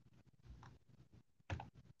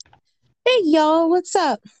Hey y'all, what's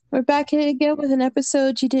up? We're back here again with an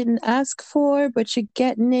episode you didn't ask for, but you're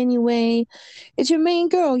getting anyway. It's your main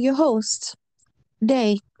girl, your host,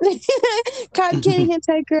 Day. Cotton Candy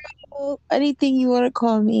Hentai Girl, anything you want to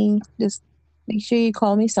call me, just make sure you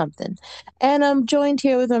call me something. And I'm joined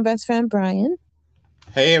here with my best friend, Brian,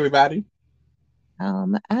 Hey everybody.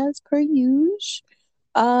 as per usual.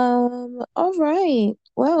 All right.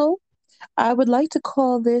 Well, I would like to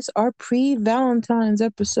call this our pre Valentine's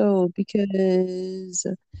episode because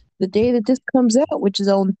the day that this comes out, which is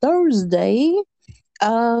on Thursday,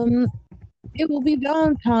 um, it will be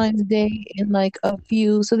Valentine's Day in like a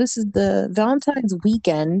few. So this is the Valentine's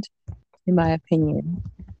weekend, in my opinion.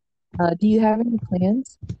 Do you have any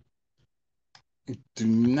plans? Do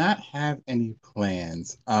not have any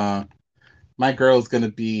plans. My girl's gonna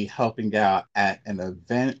be helping out at an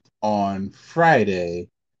event on Friday,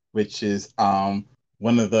 which is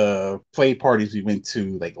one of the play parties we went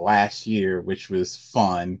to like last year, which was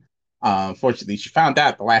fun. Fortunately, she found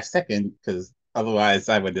out the last second because otherwise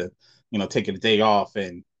I would have, taken a day off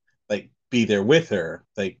and like be there with her.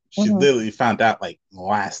 Like she Mhm. literally found out like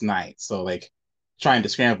last night. So like trying to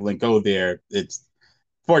scramble and go there, it's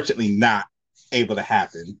fortunately not able to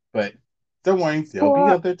happen. But don't worry, there'll be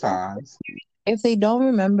Well, other times. if they don't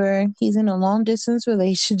remember, he's in a long distance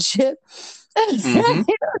relationship. Mm-hmm.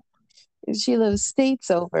 She lives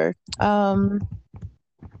states over.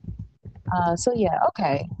 So yeah,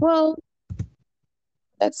 okay. Well,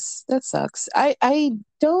 that sucks. I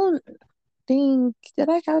don't think did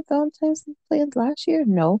I have Valentine's plans last year?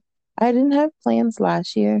 No. I didn't have plans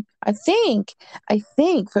last year. I think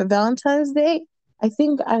for Valentine's Day, I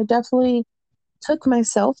think I definitely took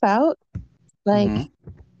myself out. Like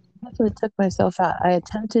Mm-hmm. definitely took myself out. I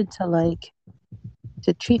attempted to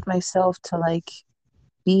to treat myself to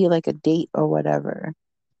be like a date or whatever.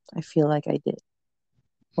 I feel like I did.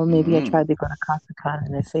 Or maybe I Mm-hmm. tried to go to Katsucon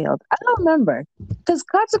and it failed. I don't remember. Because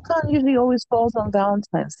Katsucon usually always falls on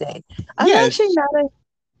Valentine's Day. I'm Yeah, actually not a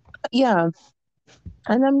yeah,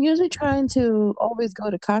 and I'm usually trying to always go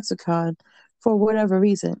to Katsucon for whatever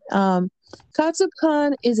reason.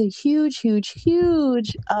 Katsucon is a huge, huge,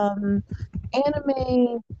 huge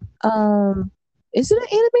anime. Um, is it an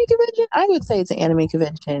anime convention? I would say it's an anime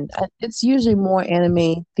convention. It's usually more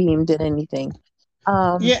anime themed than anything.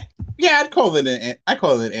 Um, yeah, yeah. I call it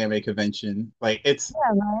an anime convention. Like yeah,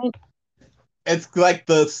 right. it's like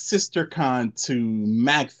the sister con to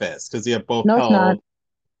Magfest because they are both No, it's not. held.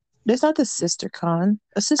 There's not the sister con.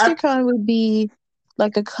 A sister I, con would be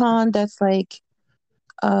like a con that's like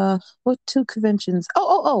what two conventions?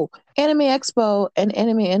 Anime Expo and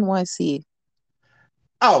Anime NYC.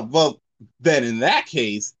 oh well, then in that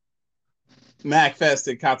case, MagFest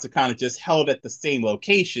and Katsukana just held at the same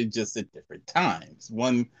location, just at different times.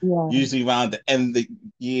 One Yeah, usually around the end of the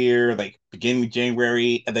year, like beginning of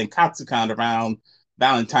January, and then Katsukan around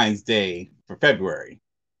Valentine's Day for February.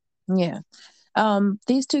 yeah.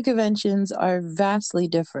 These two conventions are vastly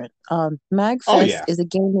different. Oh MagFest yeah. is a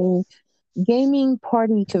gaming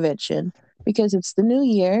party convention because it's the new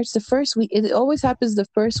year. It's the first week. It always happens the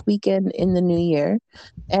first weekend in the new year,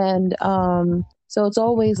 and so it's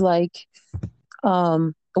always like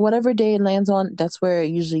whatever day it lands on, that's where it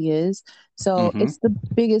usually is. So Mm-hmm. it's the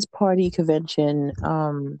biggest party convention.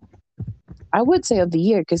 I would say of the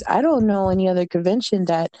year because I don't know any other convention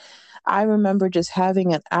that I remember just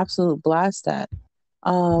having an absolute blast at.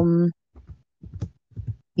 Um,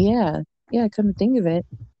 yeah, yeah. Come to think of it,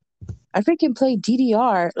 I freaking played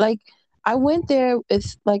DDR. Like I went there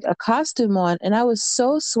with like a costume on, and I was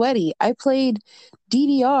so sweaty. I played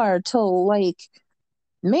DDR till like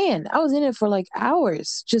man, I was in it for like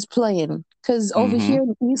hours just playing. Cause over Mm-hmm. here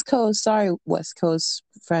in the East Coast, sorry, West Coast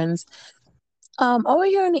friends, over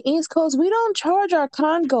here on the East Coast, we don't charge our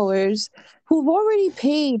con goers who've already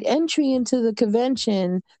paid entry into the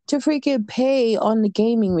convention to freaking pay on the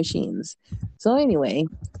gaming machines. So anyway,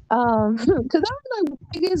 because I'm like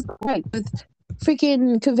biggest gripe with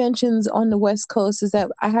freaking conventions on the West Coast is that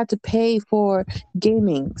I had to pay for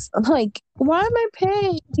gamings. I'm like, why am I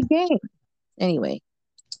paying to game? Anyway,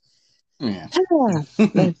 Yeah.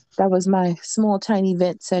 that was my small tiny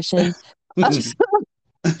vent session.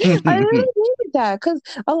 I really needed that because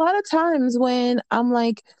a lot of times when I'm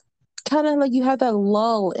like, kind of like you have that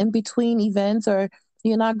lull in between events, or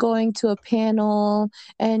you're not going to a panel,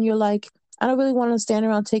 and you're like, I don't really want to stand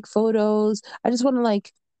around take photos. I just want to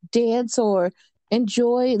like dance or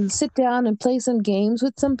enjoy and sit down and play some games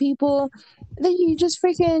with some people. Then you just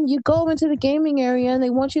freaking you go into the gaming area and they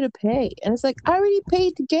want you to pay, and it's like I already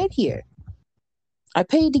paid to get here. I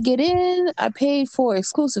paid to get in. I paid for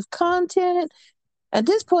exclusive content. At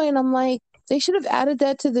this point, I'm like, They should have added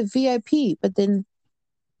that to the VIP, but then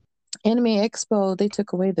Anime Expo, they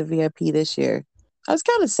took away the VIP this year. I was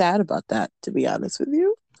kind of sad about that, to be honest with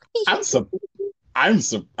you. I'm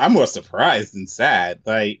so I'm more surprised than sad.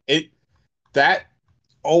 Like it that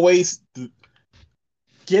always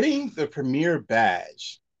getting the premier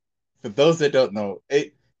badge. For those that don't know,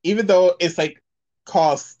 it even though it's like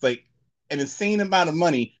costs like an insane amount of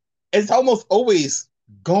money, it's almost always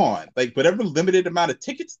gone. Like whatever limited amount of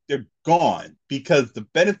tickets, they're gone because the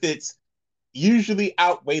benefits usually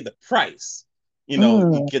outweigh the price. You know,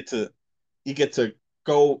 Mm, you get to you get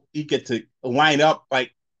to line up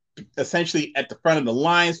like essentially at the front of the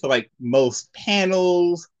lines for like most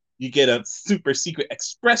panels. You get a super secret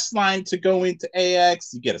express line to go into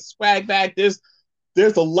AX. You get a swag bag. There's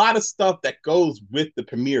a lot of stuff that goes with the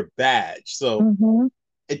premier badge. hmm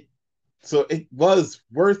It so it was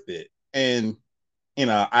worth it. And you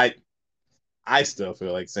know, I still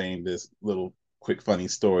feel like saying this little quick funny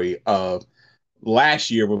story of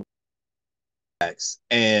last year with X.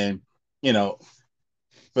 And you know,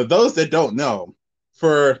 for those that don't know,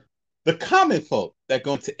 for the common folk that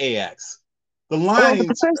go into AX, the Well, the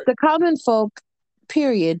lines first, the common folk,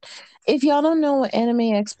 period. If y'all don't know what Anime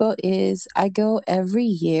Expo is, I go every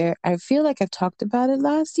year. I feel like I've talked about it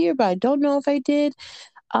last year, but I don't know if I did.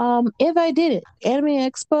 If I did it, Anime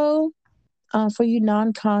Expo, for you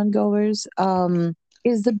non-con goers,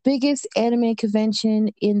 is the biggest anime convention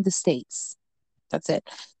in the States. That's it.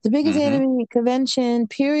 The biggest mm-hmm, anime convention,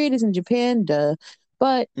 period, is in Japan, duh.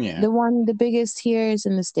 But yeah. the biggest here is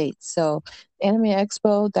in the States. So, Anime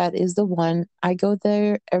Expo, that is the one. I go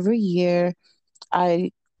there every year.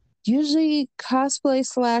 I usually cosplay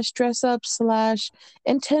slash dress up slash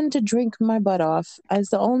intend to drink my butt off as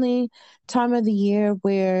the only time of the year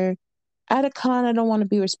where at a con I don't want to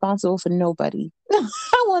be responsible for nobody.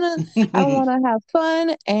 I wanna have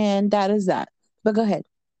fun, and that is that. But go ahead.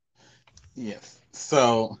 Yes.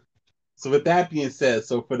 So with that being said,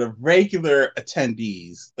 so for the regular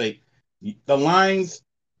attendees, like the lines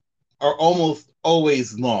are almost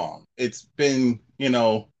always long. It's been, you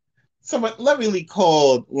know, somewhat lovingly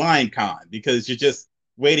called line con because you're just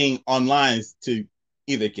waiting on lines to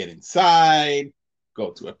either get inside,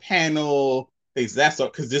 go to a panel, things of that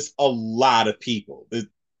sort. Because there's a lot of people.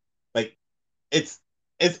 Like it's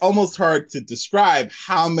it's almost hard to describe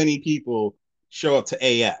how many people show up to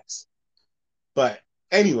AX. But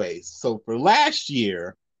anyways, so for last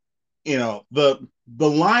year, you know, the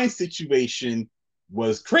line situation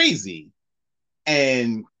was crazy.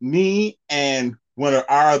 And me and one of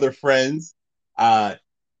our other friends, uh,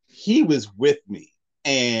 he was with me.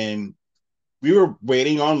 And we were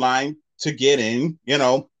waiting online to get in, you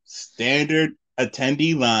know, standard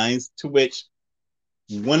attendee lines, to which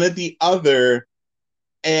one of the other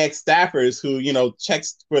AX staffers who, you know,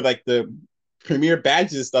 checks for like the premier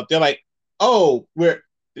badges and stuff, they're like, oh,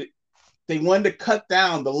 they wanted to cut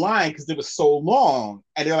down the line because it was so long.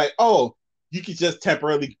 And they're like, oh, you could just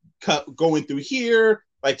temporarily cut going through here,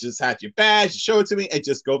 like just have your badge, show it to me, and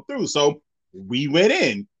just go through. So we went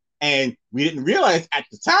in, and we didn't realize at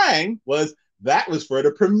the time was that was for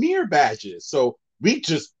the premier badges. So we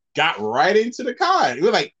just got right into the con. We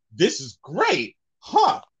were like, this is great,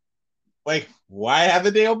 huh? Like, why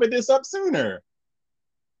haven't they opened this up sooner?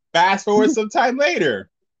 Fast forward some time later.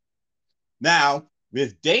 Now,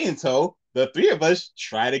 with Day in tow, the three of us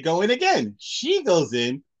try to go in again. She goes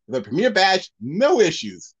in, the premier badge, no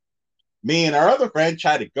issues. Me and our other friend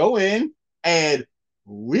try to go in, and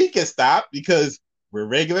we can stop because we're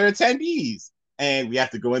regular attendees. And we have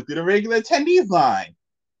to go in through the regular attendees line.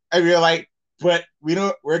 And we're like, but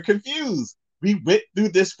we're confused. We went through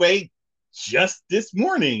this way just this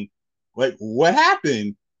morning. Like, what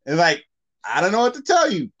happened? And like, I don't know what to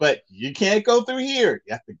tell you, but you can't go through here.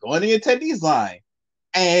 You have to go in the attendees line.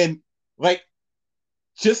 And like,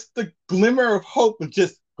 just the glimmer of hope of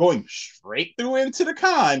just going straight through into the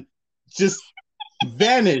con just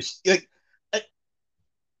vanished. Like,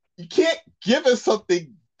 you can't give us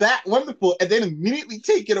something that wonderful and then immediately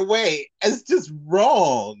take it away. It's just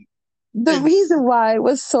wrong. The It's reason why it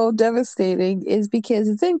was so devastating is because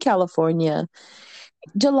it's in California,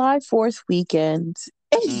 July 4th weekend.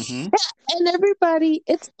 mm-hmm. And everybody,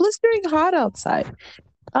 it's blistering hot outside.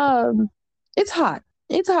 Um, it's hot.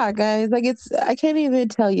 It's hot, guys. Like I can't even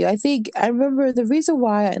tell you. I think I remember the reason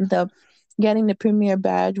why I ended up getting the premier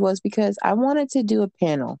badge was because I wanted to do a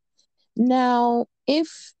panel. Now,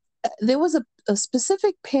 if there was a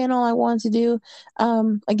specific panel I wanted to do,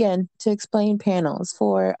 again, to explain panels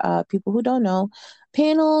for people who don't know,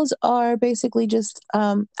 panels are basically just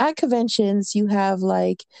at conventions, you have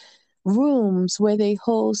like rooms where they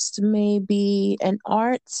host maybe an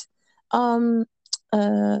art. um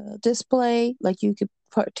display, like you could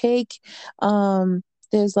partake. Um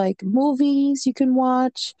there's like movies you can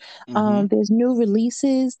watch. Mm-hmm. There's new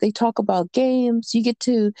releases. They talk about games. You get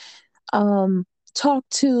to um, talk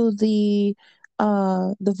to the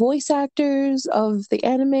voice actors of the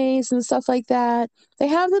animes and stuff like that. They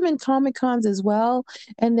have them in Comic Cons as well,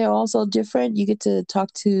 and they're also different. You get to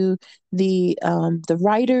talk to the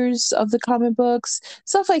writers of the comic books,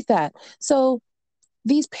 stuff like that. So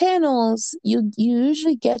these panels, you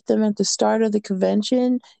usually get them at the start of the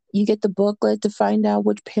convention. You get the booklet to find out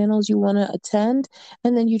which panels you want to attend,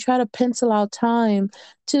 and then you try to pencil out time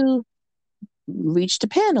to reach the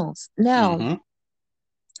panels. Now, Mm-hmm.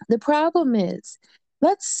 the problem is,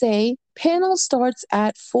 let's say panel starts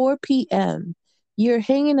at 4 p.m. You're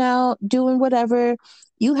hanging out, doing whatever.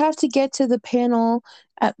 You have to get to the panel,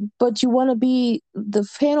 but you want to be, the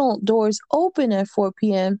panel doors open at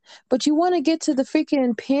 4 p.m., but you want to get to the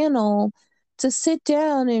freaking panel to sit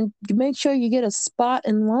down and make sure you get a spot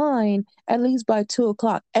in line at least by 2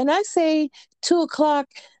 o'clock. And I say 2 o'clock,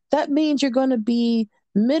 that means you're going to be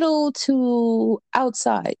middle to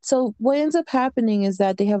outside. So what ends up happening is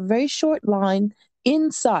that they have a very short line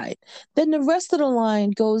inside. Then the rest of the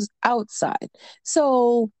line goes outside.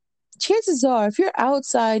 So chances are if you're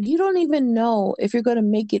outside, you don't even know if you're going to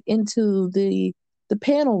make it into the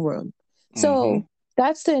panel room. Mm-hmm. So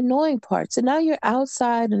that's the annoying part. So now you're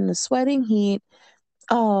outside in the sweating heat.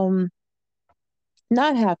 Um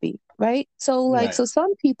not happy, right? So like, Right. so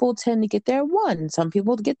some people tend to get there at 1, some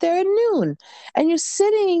people get there at noon, and you're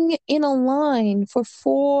sitting in a line for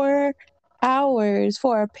 4 hours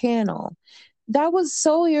for a panel. That was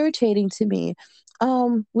so irritating to me.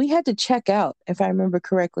 We had to check out, if I remember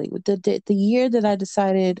correctly, with the year that I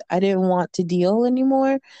decided I didn't want to deal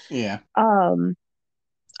anymore. Yeah. um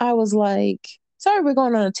I was like, sorry, we're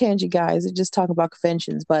going on a tangent, guys, and just talk about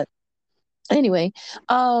conventions, but anyway,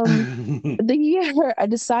 um the year I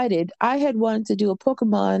decided, I had wanted to do a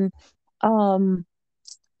Pokemon. um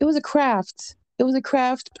it was a craft,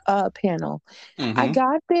 panel. I Mm-hmm.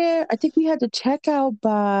 got there, I think we had to check out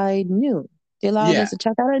by noon. They allowed us Yeah. to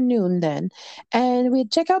check out at noon then, and we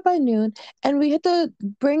had to check out by noon, and we had to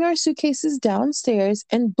bring our suitcases downstairs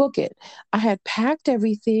and book it. I had packed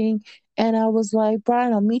everything, and I was like,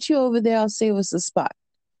 Brian, I'll meet you over there, I'll save us a spot.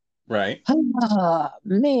 Right.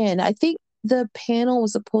 Man, I think the panel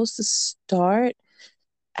was supposed to start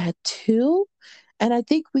at 2, and I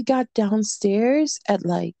think we got downstairs at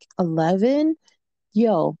like 11.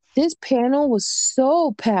 Yo, this panel was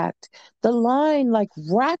so packed. The line like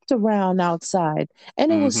wrapped around outside,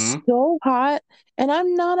 and it was Mm-hmm. so hot. And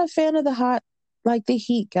I'm not a fan of the hot, like the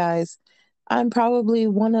heat, guys. I'm probably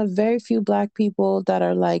one of very few black people that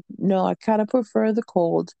are like, no, I kind of prefer the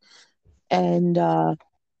cold. And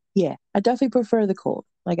yeah, I definitely prefer the cold.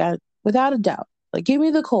 Like, I, without a doubt, like, give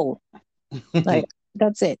me the cold. Like,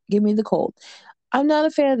 that's it. Give me the cold. I'm not a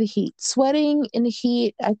fan of the heat. Sweating in the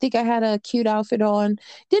heat, I think I had a cute outfit on.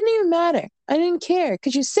 Didn't even matter. I didn't care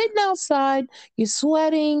because you're sitting outside, you're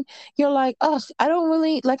sweating, you're like, ugh, I don't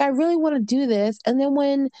really, like, I really want to do this. And then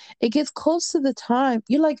when it gets close to the time,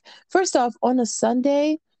 you're like, first off, on a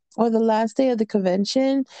Sunday or the last day of the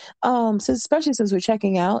convention, especially since we're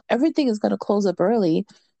checking out, everything is going to close up early.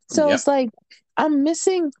 So Yep. it's like, I'm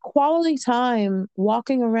missing quality time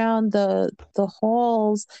walking around the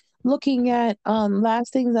halls, looking at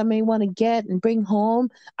last things I may want to get and bring home.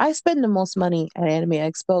 I spend the most money at Anime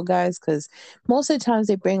Expo, guys, because most of the times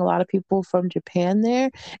they bring a lot of people from Japan there,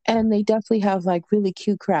 and they definitely have like really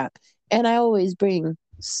cute crap. And I always bring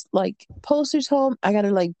like posters home. I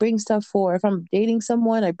gotta like bring stuff for, if I'm dating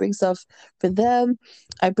someone, I bring stuff for them.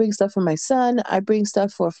 I bring stuff for my son. I bring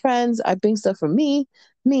stuff for friends. I bring stuff for me,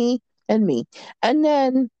 and me. And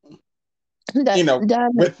then You that know,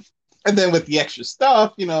 that with and then with the extra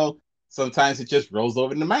stuff, sometimes it just rolls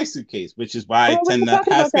over into my suitcase, which is why I Well, we're tend not to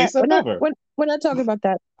talking have about that. space left over. We're not talking about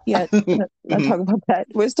that yet. Not Mhm. talking about that.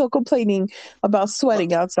 We're still complaining about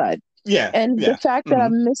sweating outside, Yeah, and the yeah. fact that Hmm.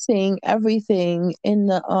 I'm missing everything in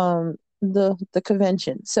the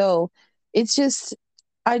convention. So it's just,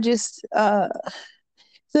 I just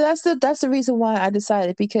so that's the reason why I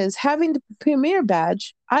decided, because having the premier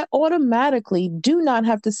badge, I automatically do not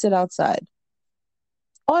have to sit outside.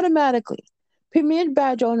 Automatically, premier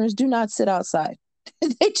badge owners do not sit outside.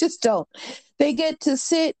 They just don't. They get to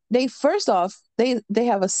sit. They, first off, they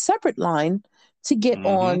have a separate line to get Hmm.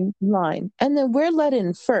 online, and then we're let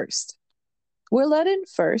in first. We're let in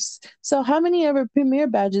first. So how many ever premier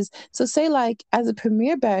badges? So say like, as a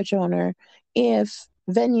premier badge owner, if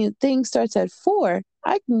venue thing starts at 4,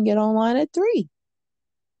 I can get online at 3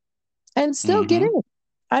 and still get Hmm. in.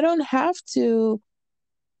 I don't have to.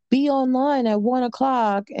 be online at 1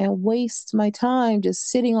 o'clock and waste my time just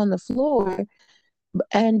sitting on the floor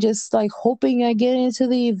and just like hoping I get into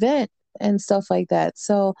the event and stuff like that.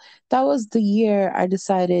 So that was the year I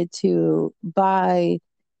decided to buy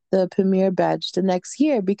the premiere badge the next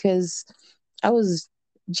year because I was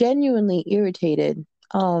genuinely irritated.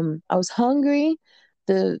 I was hungry.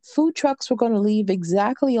 The food trucks were going to leave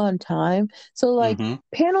exactly on time. So, like, Mm-hmm.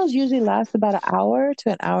 panels usually last about an hour to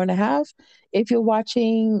an hour and a half. If you're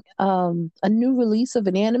watching a new release of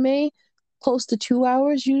an anime, close to 2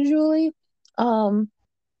 hours usually. Um,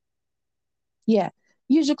 yeah,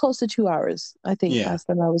 usually close to 2 hours. I think Yeah. last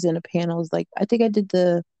time I was in a panel was like I think I did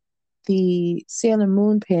the Sailor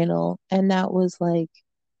Moon panel, and that was like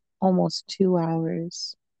almost 2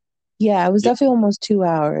 hours. Yeah, it was Yeah. definitely almost 2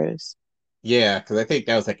 hours. Yeah, because I think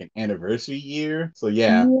that was like an anniversary year. So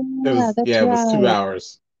yeah, Yeah, that's it was two right.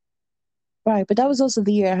 hours. Right, but that was also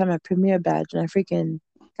the year I had my premiere badge, and I freaking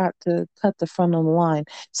got to cut the front on the line.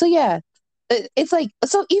 So yeah, it's like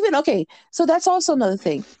so even okay. So that's also another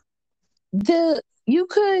thing. The you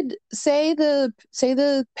could say the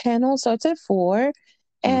panel starts at 4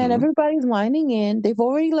 and Mm-hmm. everybody's lining in. They've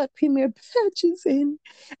already let premier patches in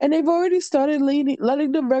and they've already started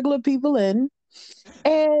letting the regular people in.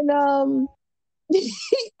 And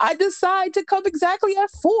I decide to come exactly at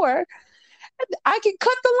 4. I can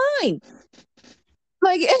cut the line.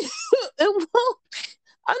 Like well,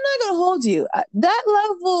 I'm not gonna hold you. That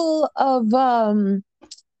level of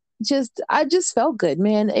just I just felt good,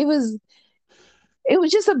 man. It was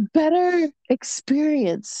just a better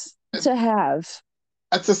experience to have.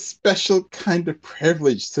 That's a special kind of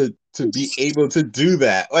privilege to be able to do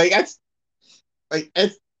that. Like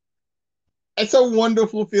it's a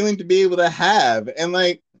wonderful feeling to be able to have. And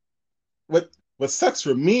like what what sucks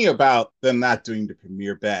for me about them not doing the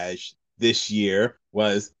premiere badge this year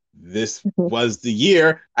was this was the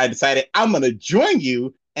year I decided I'm gonna join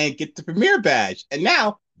you and get the premiere badge, and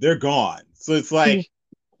now they're gone. So it's like,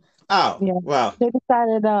 oh Yeah. well, They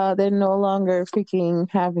decided they're no longer freaking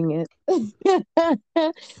having it.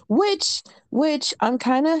 which which I'm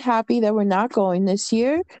kind of happy that we're not going this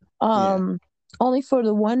year. yeah, Um Only for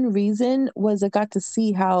the one reason was I got to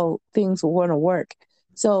see how things were going to work.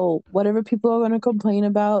 So whatever people are going to complain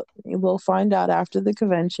about, we'll find out after the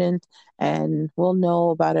convention and we'll know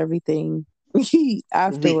about everything we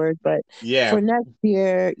afterward. But yeah, for next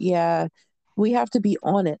year, yeah, we have to be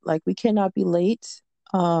on it. Like we cannot be late.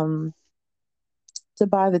 Um to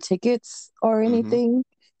buy the tickets or mm-hmm. anything.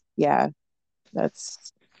 Yeah,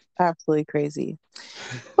 that's absolutely crazy.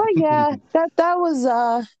 But yeah, that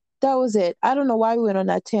was it. I don't know why we went on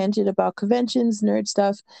that tangent about conventions, nerd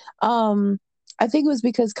stuff. Um I think it was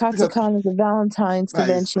because Because Katsucon is a Valentine's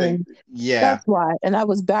convention. yeah, That's why. And I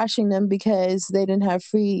was bashing them because they didn't have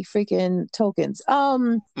free freaking tokens.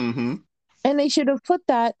 mm-hmm. And they should have put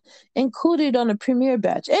that included on a premiere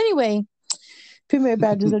badge. Anyway, premiere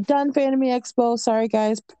badges are done for Anime Expo. Sorry,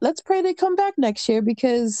 guys. Let's pray they come back next year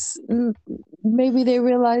because maybe they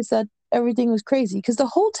realize that everything was crazy. Because the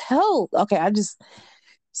hotel, okay,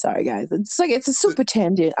 sorry, guys. It's like it's a super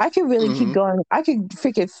tangent. I could really keep Mm-hmm. going. I could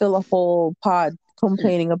freaking fill a whole pod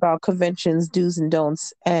complaining about conventions, do's and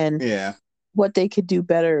don'ts, and Yeah, what they could do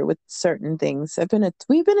better with certain things.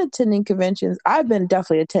 We've been attending conventions. I've been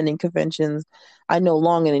definitely attending conventions. I know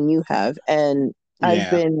longer than you have, and I've yeah.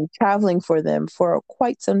 been traveling for them for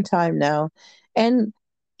quite some time now. And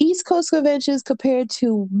East Coast conventions compared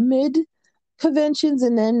to mid conventions,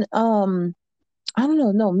 and then I don't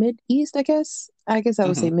know, no mid East. I guess I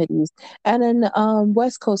would say Mm-hmm. mid East, and then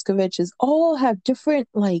West Coast conventions all have different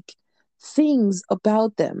like things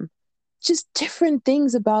about them, just different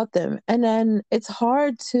things about them. And then it's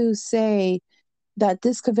hard to say that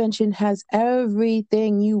this convention has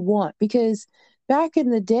everything you want because back in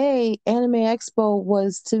the day, Anime Expo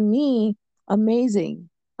was to me amazing.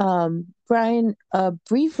 Brian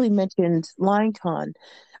briefly mentioned LineCon.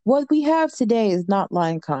 What we have today is not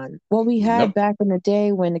LineCon. What we had Nope. back in the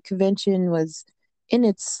day when the convention was in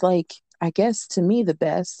its like, I guess to me the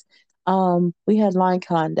best. We had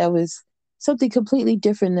LineCon that was something completely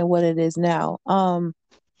different than what it is now. It,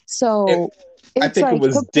 So I it's think it like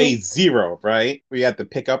was complete. day zero, right? We had to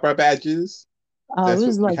pick up our badges. It That's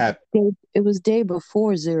was what we like had. it was day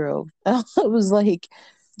before zero. It was like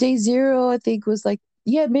day zero. I think was like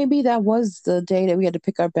yeah, maybe that was the day that we had to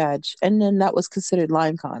pick our badge, and then that was considered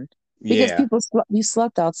LineCon because Yeah. we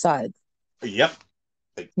slept outside. Yep.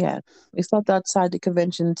 Like, Yeah, we slept outside the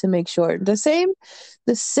convention to make sure the same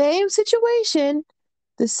situation,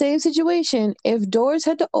 the same situation. If doors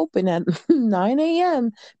had to open at 9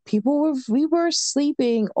 a.m., we were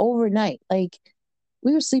sleeping overnight. Like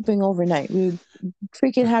we were sleeping overnight. We would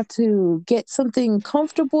freaking have to get something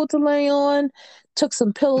comfortable to lay on. Took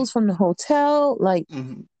some pillows from the hotel. Like,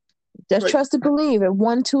 Mhm. just Like trust and believe. At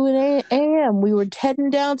 1, 2 a.m., we were heading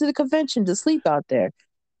down to the convention to sleep out there.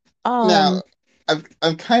 now, Um,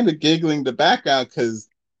 I'm kind of giggling in the background because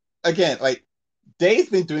again, like Day's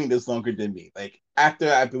been doing this longer than me. Like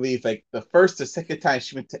after I believe like the first or second time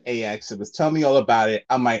she went to AX and was telling me all about it,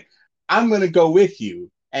 I'm like, I'm gonna go with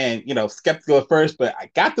you. And skeptical at first, but I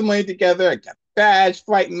got the money together, I got the badge,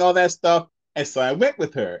 flight, and all that stuff. And so I went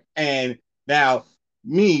with her. And now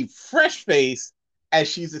me, fresh face, as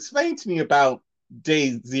she's explained to me about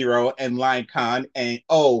day zero and line con, and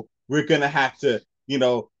oh, we're gonna have to,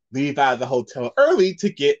 leave out of the hotel early to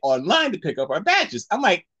get online to pick up our badges. I'm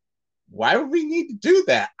like, why would we need to do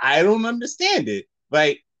that? I don't understand it.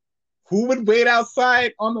 Like, who would wait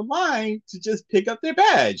outside on the line to just pick up their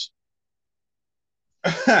badge?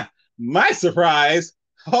 My surprise,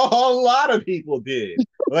 a lot of people did.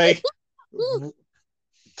 Like,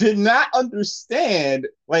 did not understand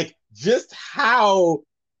like just how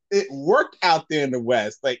it worked out there in the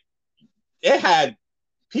West. Like, it had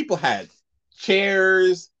people had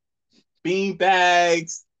chairs, bean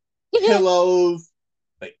bags, pillows,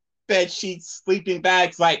 like bed sheets, sleeping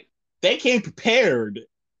bags. Like they came prepared,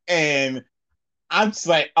 and I'm just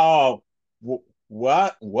like, oh,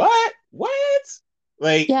 what?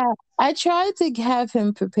 Like, yeah, I tried to have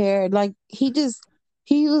him prepared. Like, he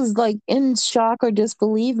was like in shock or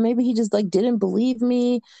disbelief. Maybe he just like didn't believe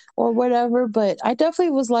me or whatever. But I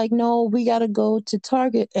definitely was like, no, we got to go to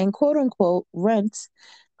Target and quote unquote rent.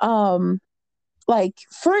 Um, like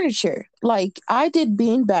furniture. Like, I did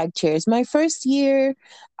beanbag chairs. My first year,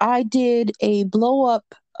 I did a blow up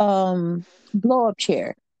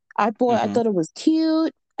chair. I mm-hmm, thought it was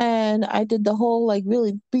cute, and I did the whole like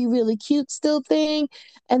really be really cute still thing.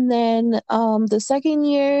 And then the second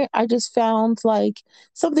year, I just found like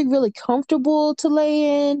something really comfortable to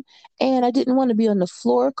lay in, and I didn't want to be on the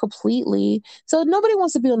floor completely. So nobody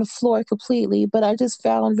wants to be on the floor completely, but I just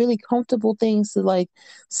found really comfortable things to like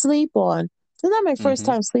sleep on. It's not my first mm-hmm,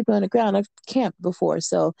 time sleeping on the ground. I've camped before,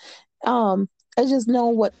 so um, I just know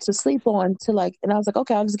what to sleep on to like. And I was like,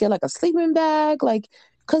 okay, I'll just get like a sleeping bag, like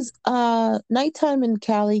because nighttime in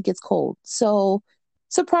Cali gets cold, so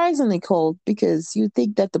surprisingly cold because you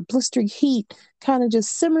think that the blistering heat kind of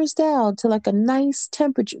just simmers down to like a nice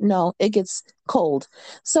temperature. No, it gets cold,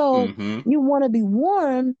 so mm-hmm. you want to be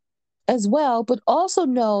warm as well, but also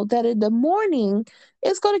know that in the morning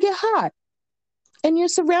it's going to get hot and you're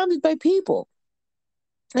surrounded by people.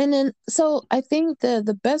 And then, so I think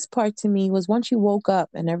the best part to me was once you woke up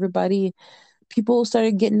and everybody, people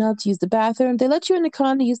started getting up to use the bathroom. They let you in the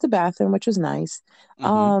con to use the bathroom, which was nice.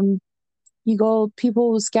 Mm-hmm. You go,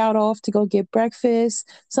 people would scout off to go get breakfast.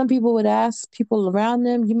 Some people would ask people around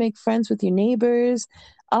them. You make friends with your neighbors.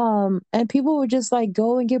 And people would just like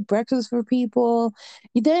go and get breakfast for people.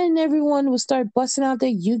 Then everyone would start busting out their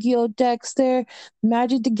Yu-Gi-Oh decks, their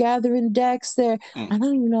Magic the Gathering decks. Their Mm. I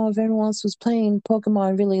don't even know if everyone else was playing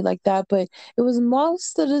Pokemon really like that, but it was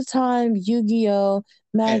most of the time Yu-Gi-Oh,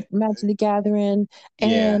 And Magic the Gathering, yeah.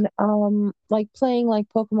 and like playing like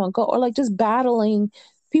Pokemon Go or like just battling.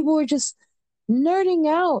 People were just nerding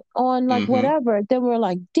out on like Mm-hmm. whatever. Then we're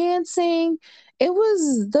like dancing. It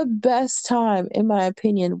was the best time, in my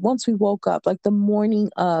opinion, once we woke up, like the morning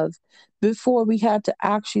of, before we had to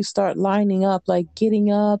actually start lining up, like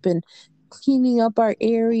getting up and cleaning up our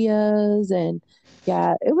areas. And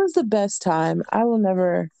yeah, it was the best time. I will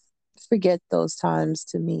never forget those times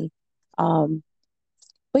to me. Um,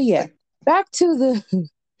 but yeah, Like back to the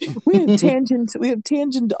we have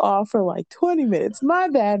tangent off for like 20 minutes. My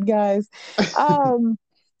bad, guys. Um,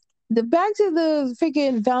 the back to the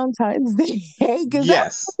freaking Valentine's Day, because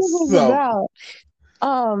that's what yes. this was So, about.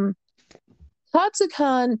 Um,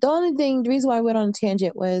 Katsucon, the reason why I went on a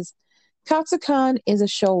tangent was Katsucon is a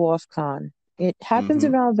show off con. It happens mm-hmm,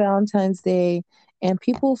 around Valentine's Day, and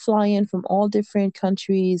people fly in from all different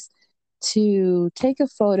countries to take a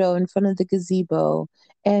photo in front of the gazebo.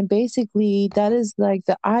 And basically, that is like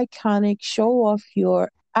the iconic show off your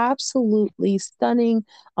absolutely stunning,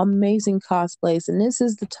 amazing cosplays. And this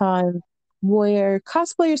is the time where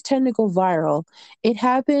cosplayers tend to go viral. It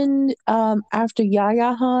happened after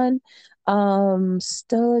Yaya Han,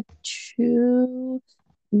 Statue,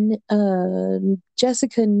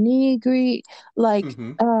 Jessica Negri, like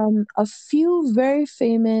mm-hmm, a few very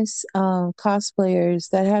famous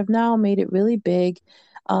cosplayers that have now made it really big.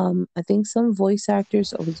 I think some voice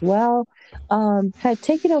actors as well had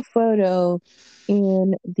taken a photo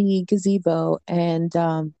in the gazebo, and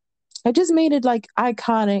I just made it like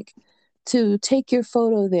iconic to take your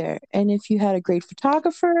photo there. And if you had a great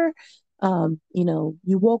photographer, you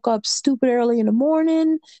woke up stupid early in the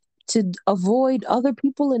morning to avoid other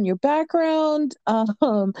people in your background.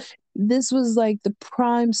 This was like the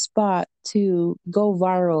prime spot to go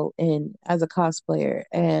viral in as a cosplayer.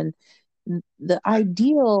 And the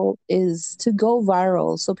ideal is to go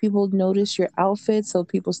viral so people notice your outfit, so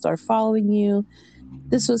people start following you.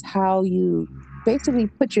 This was how you basically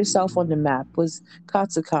put yourself on the map, was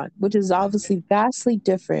Katsucon, which is obviously vastly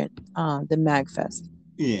different than MagFest.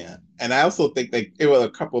 Yeah, and I also think like there were a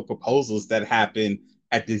couple of proposals that happened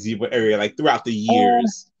at the Zebra area, like throughout the Oh,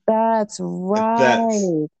 years. that's That's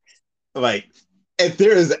right. like, if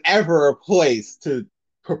there is ever a place to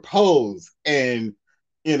propose and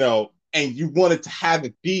you wanted to have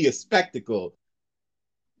it be a spectacle,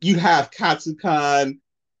 you have Katsukan,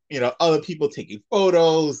 other people taking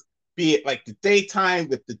photos, be it like the daytime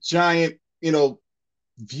with the giant,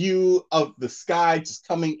 view of the sky just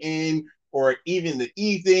coming in, or even the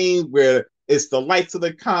evening where it's the lights of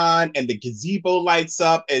the con and the gazebo lights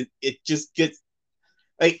up and it just gets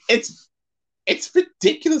like it's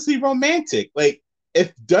ridiculously romantic. Like,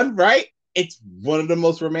 if done right, it's one of the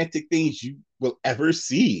most romantic things you will ever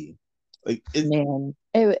see. Like it. Man,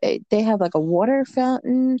 they have like a water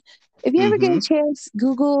fountain. If you ever get a Mm-hmm. chance,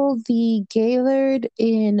 Google the Gaylord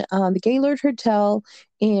Hotel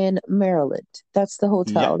in Maryland. That's the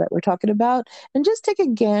hotel Yep. that we're talking about, and just take a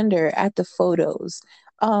gander at the photos.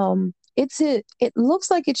 It looks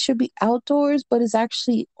like it should be outdoors, but it's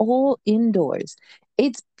actually all indoors.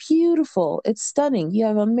 It's beautiful. It's stunning. You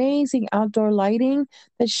have amazing outdoor lighting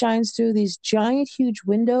that shines through these giant, huge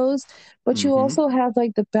windows, but you Mm-hmm. also have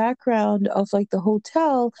like the background of like the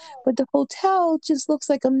hotel, but the hotel just looks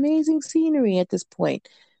like amazing scenery at this point.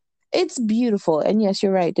 It's beautiful. And yes,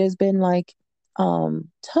 you're right. There's been like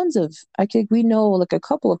tons of, I think we know like a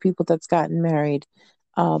couple of people that's gotten married,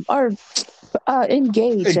 or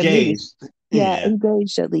engaged at least. Engaged. Yeah, Yeah.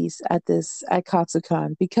 engaged at least at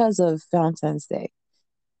Katsukan because of Valentine's Day.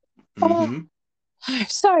 Oh, Mm-hmm.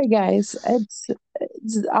 sorry guys. It's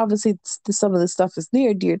obviously some of the stuff is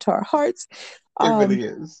near dear to our hearts. It Um really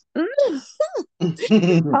is.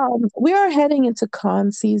 We are heading into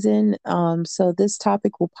con season, so this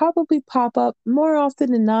topic will probably pop up more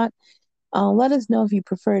often than not. Let us know if you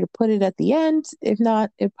prefer to put it at the end. If not,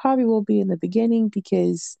 it probably will be in the beginning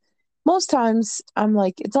because most times I'm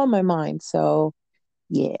like, it's on my mind. So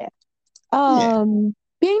yeah. Yeah.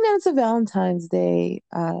 Being that it's a Valentine's Day,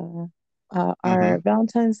 our Mm-hmm.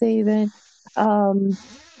 Valentine's Day event,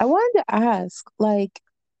 I wanted to ask, like,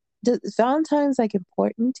 does Valentine's like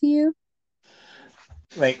important to you?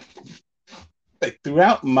 Like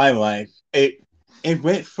throughout my life, it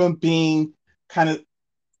went from being kind of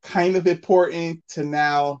kind of important to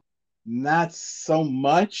now not so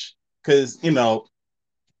much, because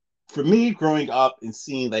for me, growing up and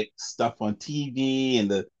seeing like stuff on TV and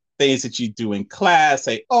the things that you do in class,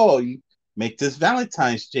 like, oh, you make this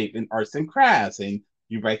Valentine's shape in arts and crafts, and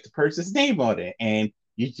you write the person's name on it, and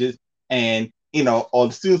you just and all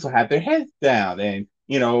the students will have their heads down, and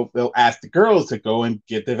they'll ask the girls to go and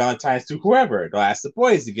get the Valentines to whoever. They'll ask the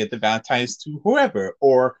boys to get the Valentines to whoever.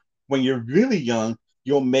 Or when you're really young,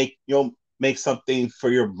 you'll make something for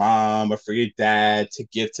your mom or for your dad to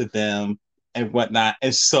give to them and whatnot.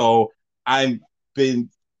 And so I've been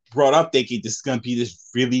brought up thinking this is going to be this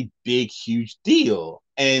really big, huge deal.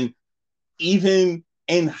 And even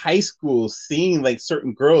in high school, seeing like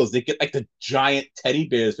certain girls, they get like the giant teddy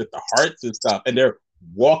bears with the hearts and stuff, and they're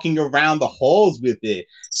walking around the halls with it.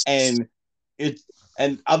 And it's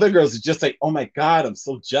and other girls are just like, oh my God, I'm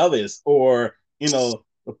so jealous. Or,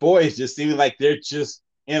 the boys just seem like they're just,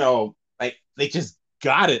 like they just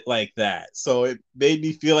got it like that. So it made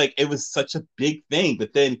me feel like it was such a big thing.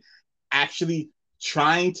 But then actually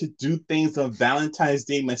trying to do things on Valentine's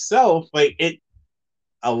Day myself, like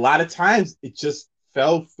a lot of times it just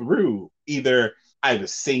fell through. Either I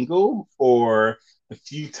was single, or a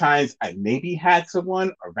few times I maybe had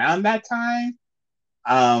someone around that time.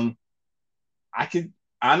 Um, I could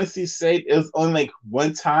honestly say it was only like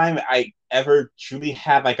one time I ever truly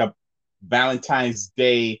had like a Valentine's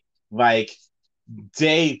Day like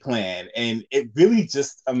day plan, and it really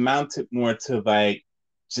just amounted more to like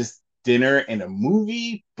just dinner and a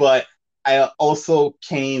movie. But I also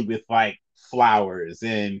came with like flowers,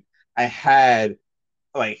 and I had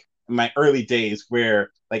like my early days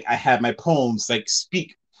where like I had my poems like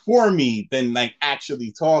speak for me than like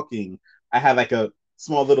actually talking. I had like a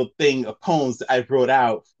small little thing of poems that I wrote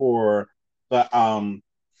out the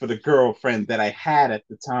for the girlfriend that I had at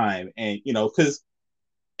the time. And because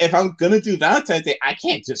if I'm gonna do Valentine's Day, I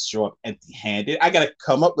can't just show up empty-handed. I gotta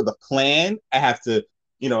come up with a plan. I have to,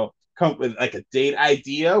 come up with like a date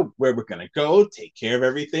idea where we're gonna go, take care of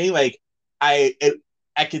everything. Like I, it,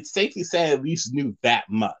 I could safely say I at least knew that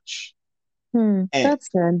much. And That's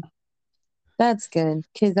good. That's good.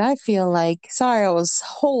 Because I feel like, sorry, I was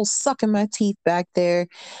whole sucking my teeth back there.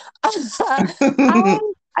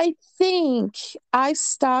 I think I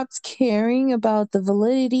stopped caring about the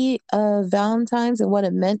validity of Valentine's and what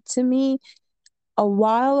it meant to me a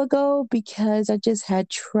while ago because I just had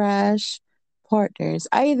trash partners.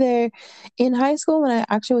 Either in high school when I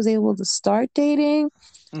actually was able to start dating,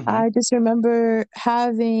 mm-hmm. I just remember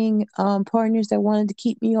having partners that wanted to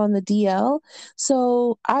keep me on the DL.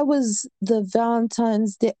 So I was the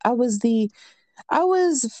Valentine's Day. I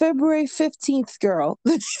was February 15th girl.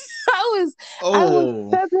 was I was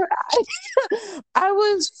Oh, February I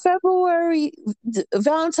was February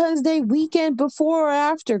Valentine's Day weekend before or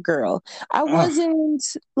after girl. I ugh. wasn't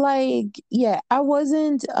I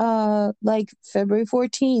wasn't like February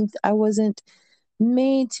 14th. I wasn't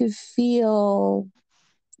made to feel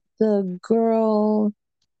the girl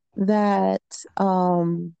that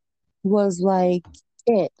was like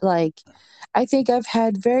it. Like I think I've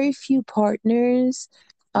had very few partners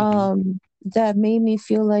Mm-hmm. that made me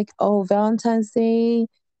feel like, oh, Valentine's Day.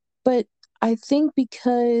 But I think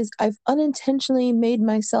because I've unintentionally made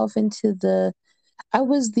myself into I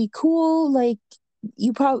was the cool like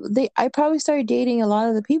I probably started dating a lot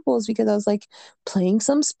of the peoples because I was like playing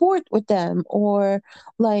some sport with them, or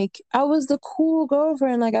like I was the cool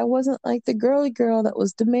girlfriend. Like I wasn't like the girly girl that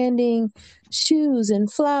was demanding shoes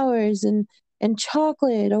and flowers and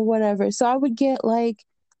chocolate or whatever. So I would get like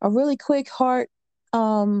a really quick heart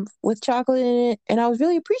with chocolate in it, and I was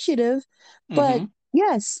really appreciative. But Mm-hmm.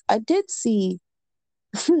 yes, I did see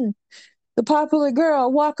the popular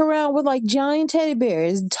girl walk around with like giant teddy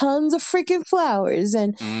bears, tons of freaking flowers,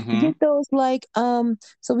 and you Mm-hmm. get those like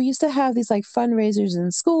so we used to have these like fundraisers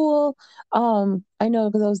in school. I know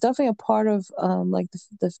because I was definitely a part of like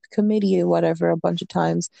the committee or whatever a bunch of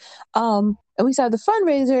times. And we used to have the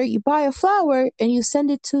fundraiser, you buy a flower and you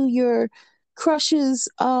send it to your crush's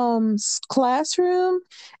classroom,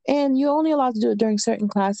 and you're only allowed to do it during certain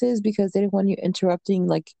classes because they didn't want you interrupting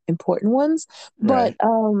like important ones. But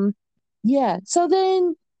Right. yeah. So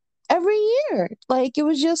then every year, like it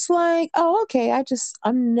was just like, oh, okay,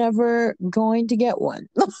 I'm never going to get one.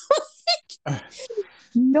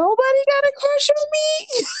 Nobody got a crush on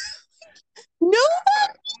me. No.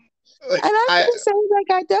 Like And I'm I gonna say,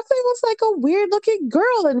 like, I definitely was like a weird looking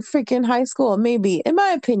girl in freaking high school, maybe, in my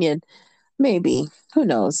opinion. Maybe. Who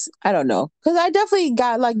knows? I don't know. Because I definitely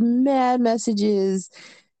got like mad messages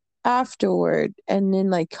afterward and in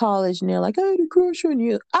like college, and they're like, I had a crush on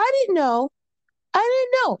you. I didn't know. I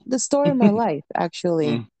didn't know the story of my life, actually,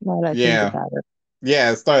 mm, now that I think yeah. about it.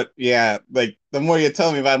 Like the more you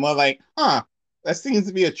tell me about it, more like, huh, that seems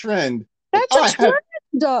to be a trend. Like, That's oh, a I had trend.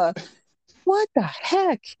 What the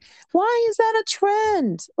heck? Why is that a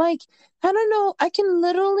trend? Like, I don't know. I can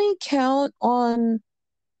literally count on,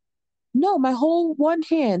 no, my whole one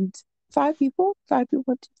hand. Five people, one, two,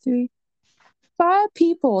 three, five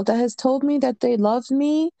people that has told me that they love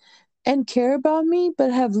me and care about me,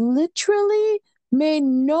 but have literally made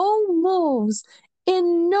no moves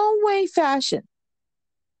in no way, fashion.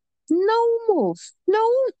 No move. No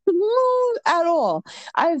move at all.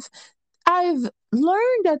 I've I've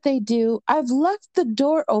learned that they do. I've left the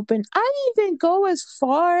door open. I even go as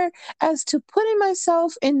far as to putting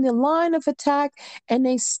myself in the line of attack, and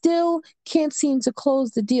they still can't seem to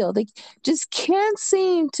close the deal. They just can't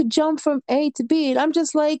seem to jump from A to B. And I'm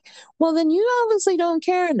just like, well, then you obviously don't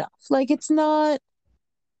care enough. Like it's not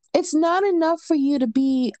enough for you to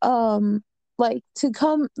be like to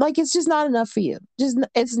come, like it's just not enough for you.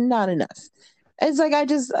 It's not enough. It's like I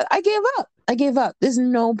gave up. I gave up. There's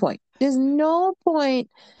no point. There's no point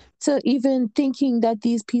to even thinking that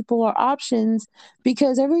these people are options,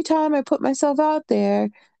 because every time I put myself out there,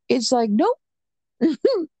 it's like nope.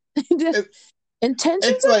 The it,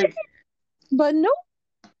 intentions it's are like there, but nope.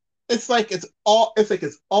 it's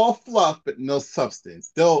all fluff but no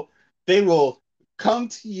substance. They will come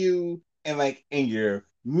to you and like in your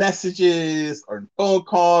messages or phone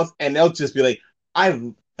calls, and they'll just be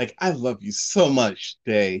I love you so much,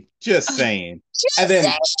 Day. Just saying. And Just then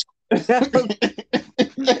say.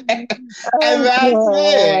 and that's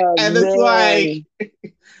it. Oh And it's man.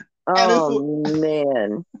 and it's Oh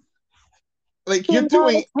man. like you're And how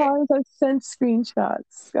doing many times I sent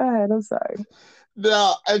screenshots. Go ahead, I'm sorry.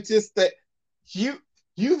 no, it's just that you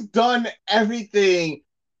you've done everything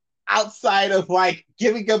outside of like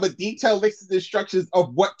giving them a detailed list of instructions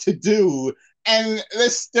of what to do. and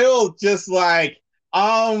it's still just like,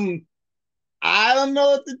 um, I don't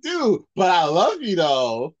know what to do, but I love you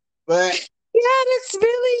though. But Yeah,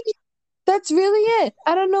 that's really it.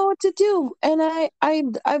 I don't know what to do. And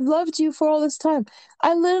I've loved you for all this time.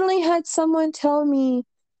 I literally had someone tell me,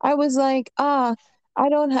 I was like, I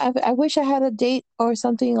don't have, I wish I had a date or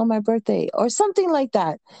something on my birthday or something like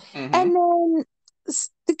that. mm-hmm, And then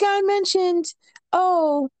the guy mentioned,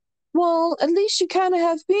 oh, well, at least you kind of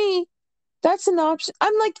have me. That's an option.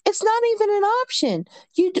 I'm like, it's not even an option.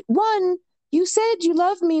 One, you said you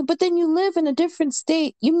love me, but then you live in a different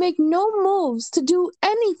state. You make no moves to do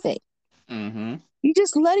anything. mm-hmm. You're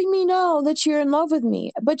just letting me know that you're in love with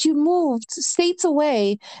me, but you moved states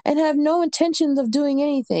away and have no intentions of doing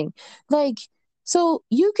anything. Like, so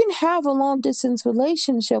you can have a long distance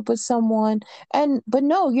relationship with someone, and but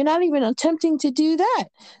no, you're not even attempting to do that.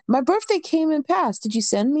 My birthday came and passed. Did you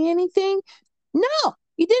send me anything? No,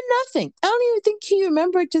 you did nothing. I don't even think he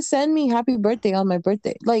remembered to send me happy birthday on my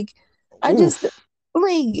birthday. Like, I just, Oof.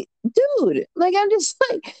 like, dude, like, I'm just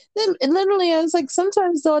like, literally, I was like,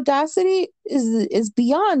 sometimes the audacity is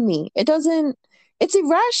beyond me. It doesn't, it's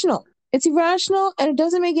irrational. It's irrational and it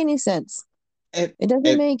doesn't make any sense. It It doesn't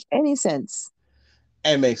it make any sense.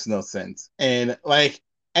 it makes no sense. And like,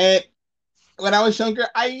 and when I was younger,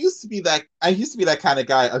 I used to be that kind of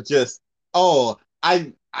guy of just, oh,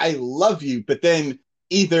 I love you, but then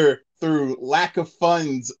either through lack of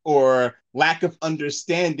funds or lack of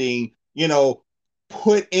understanding,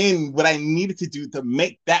 put in what I needed to do to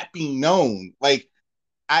make that be known. Like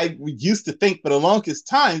I used to think for the longest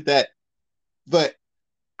time that, but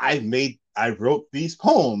I wrote these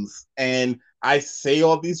poems and I say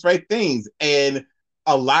all these right things and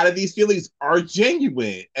a lot of these feelings are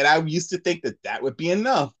genuine and I used to think that that would be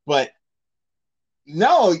enough, but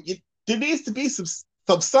no, there needs to be some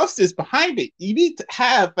substance behind it. You need to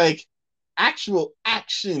have like actual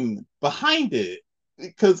action behind it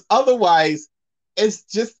because otherwise it's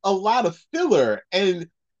just a lot of filler and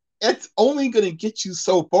it's only going to get you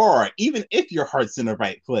so far even if your heart's in the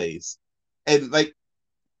right place. And like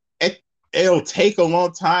it, it'll take a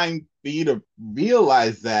long time for you to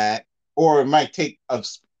realize that, or it might take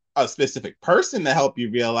a specific person to help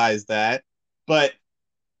you realize that, but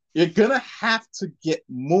you're gonna have to get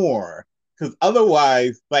more because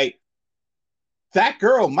otherwise, like that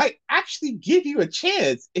girl might actually give you a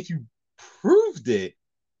chance if you proved it,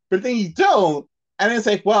 but then you don't, and it's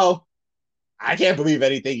like, well, I can't believe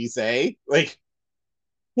anything you say. Like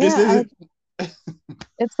this Yeah, isn't.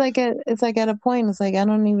 it's like at a point, it's like I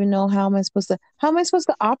don't even know how am I supposed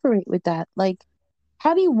to operate with that? Like,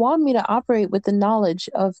 how do you want me to operate with the knowledge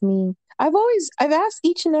of me? I've asked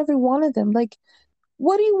each and every one of them, like,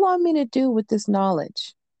 what do you want me to do with this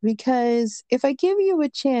knowledge? Because if I give you a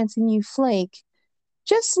chance and you flake,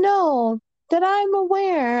 just know that I'm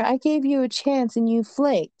aware I gave you a chance and you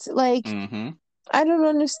flaked. Like, Mm-hmm. I don't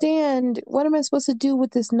understand. What am I supposed to do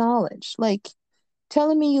with this knowledge? Like,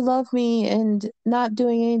 telling me you love me and not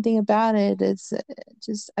doing anything about it. It's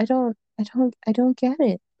just, I don't get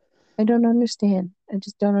it. I don't understand. I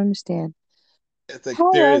just don't understand. It's like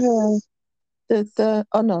However, there's.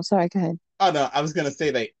 oh no, sorry, go ahead. Oh no, I was gonna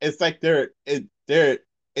say that it's like there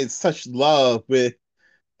is such love with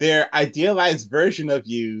their idealized version of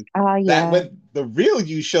you Ah, that yeah. when the real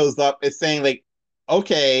you shows up, it's saying like,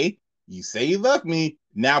 okay, you say you love me,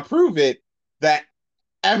 now prove it. That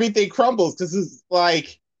everything crumbles because it's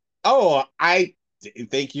like, oh, I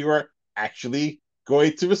didn't think you were actually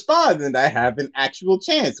going to respond, and I have an actual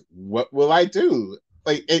chance. What will I do?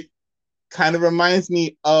 Like it kind of reminds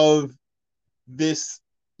me of this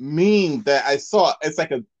meme that I saw. It's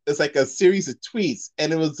like a series of tweets,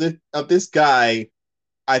 and it was of this guy.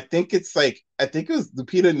 I think it was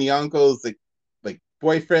Lupita Nyong'o's like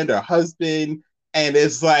boyfriend or husband, and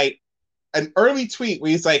it's like an early tweet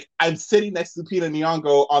where he's like, "I'm sitting next to Lupita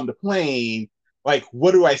Nyong'o on the plane. Like,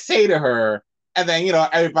 what do I say to her?" And then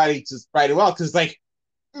everybody just write it well because like,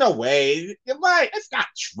 no way, you're lying. It's not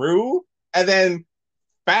true. And then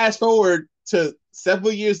fast forward to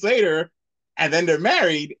several years later, and then they're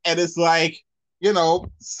married, and it's like,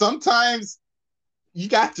 sometimes you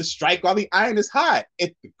got to strike while the iron is hot.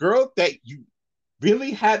 If the girl that you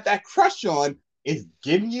really had that crush on is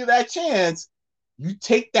giving you that chance, you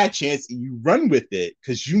take that chance and you run with it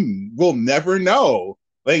because you will never know.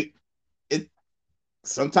 Like it,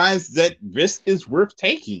 sometimes that risk is worth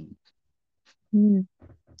taking. Mm,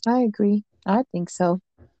 I agree. I think so.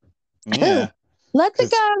 Yeah, Let the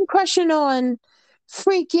because guy I'm crushing on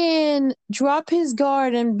freaking drop his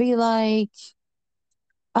guard and be like,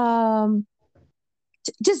 um,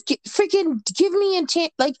 freaking give me a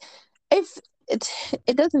chance. Like, if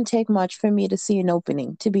it doesn't take much for me to see an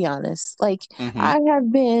opening, to be honest. Like Mm-hmm. I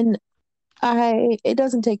have been I it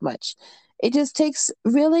doesn't take much. It just takes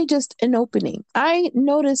really just an opening. I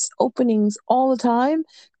notice openings all the time.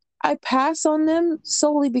 I pass on them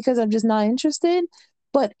solely because I'm just not interested.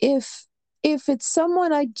 But if it's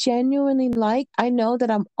someone I genuinely like, I know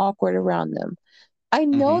that I'm awkward around them. I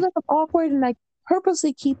know Mm-hmm. that I'm awkward and I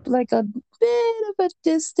purposely keep like a bit of a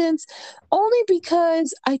distance only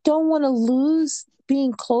because I don't want to lose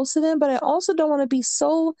being close to them, but I also don't want to be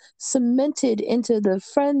so cemented into the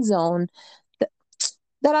friend zone that,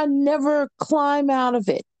 that I never climb out of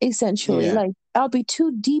it, essentially. Yeah. Like I'll be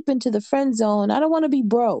too deep into the friend zone. I don't want to be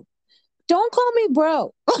bro. Don't call me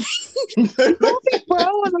bro. You call me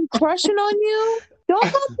bro and I'm crushing on you. Don't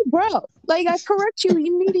call me bro. Like I correct you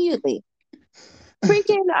immediately.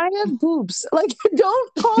 Freaking, I have boobs. Like,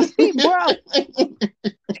 don't call me bro.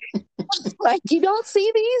 Like, you don't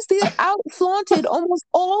see these? They're out flaunted almost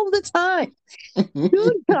all the time.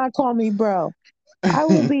 Do not call me bro.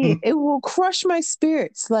 It will crush my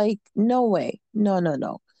spirits. Like, no way. No, no,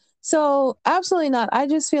 no. So, absolutely not. I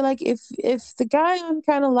just feel like if the guy I'm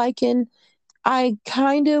kind of liking, I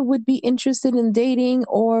kind of would be interested in dating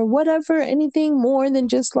or whatever, anything more than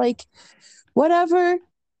just like whatever.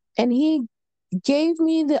 And he gave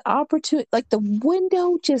me the opportunity, like the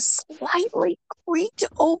window just slightly creaked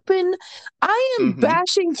open. I am Mm-hmm.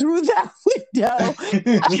 bashing through that window.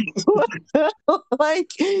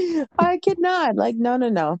 Like, I cannot. Like, no, no,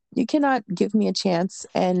 no. You cannot give me a chance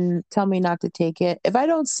and tell me not to take it. If I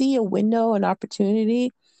don't see a window, an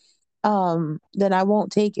opportunity, then I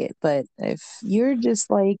won't take it. But if you're just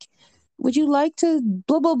like, would you like to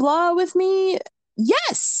blah blah blah with me?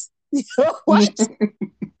 Yes. What?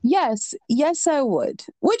 Yes, yes, I would.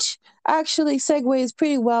 Which actually segues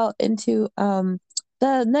pretty well into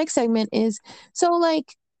the next segment is so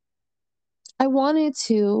like I wanted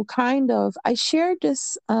to kind of I shared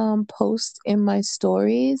this post in my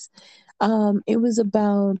stories. It was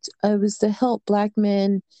about it was to help black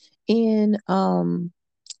men in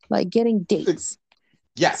like getting dates,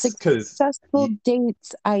 Yes, because successful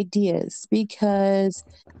dates ideas, because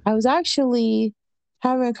I was actually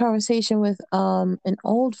having a conversation with an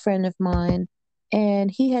old friend of mine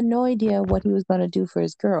and he had no idea what he was going to do for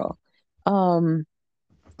his girl. Um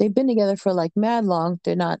they've been together for like mad long.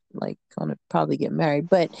 They're not like going to probably get married,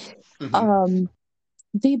 but hmm um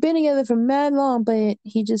they've been together for mad long, but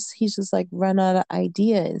he's just like run out of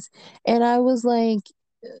ideas. And I was like,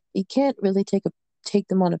 you can't really take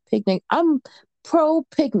them on a picnic. I'm pro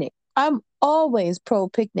picnic. I'm always pro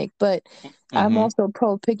picnic, but I'm hmm also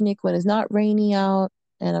pro picnic when it's not rainy out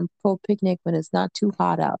and I'm pro picnic when it's not too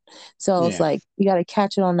hot out. So it's yeah. like you got to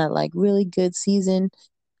catch it on that like really good season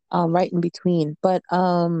right in between. But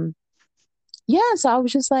yeah, so I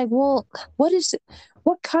was just like, well, what is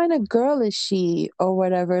what kind of girl is she or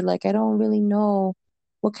whatever? Like I don't really know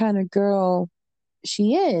what kind of girl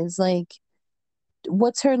she is. Like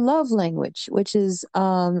what's her love language, which is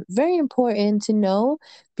very important to know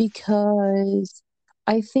because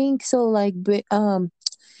I think so like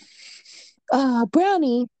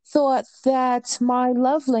Brownie thought that my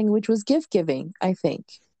love language was gift giving, I think.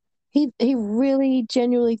 He really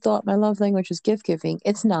genuinely thought my love language was gift giving.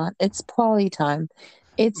 It's not. It's quality time.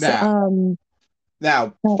 It's Now,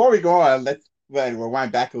 now, uh, before we go on, let's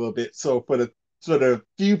rewind back a little bit. So, for the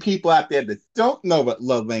few people out there that don't know what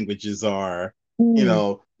love languages are, mm,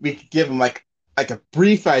 we could give them like a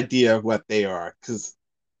brief idea of what they are, because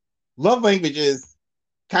love languages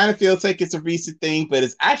kind of feels like it's a recent thing, but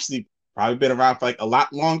it's actually probably been around for like a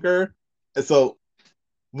lot longer. And so,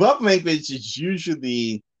 love language is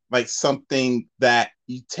usually like something that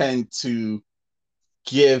you tend to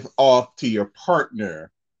give off to your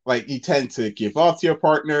partner. Like you tend to give off to your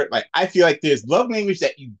partner. Like I feel like there's love language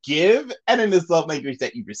that you give, and then there's love language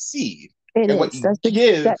that you receive. it And what is. you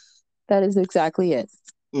give, That that is exactly it.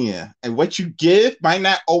 yeah, and what you give might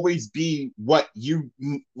not always be what you're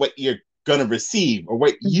gonna receive or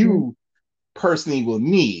what Hmm. you personally will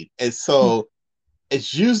need. And so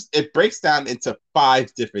it breaks down into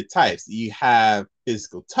five different types. You have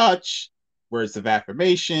physical touch, words of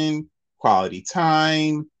affirmation, quality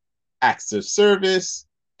time, acts of service,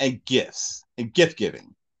 and gifts and gift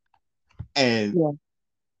giving. And Yeah.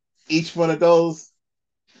 each one of those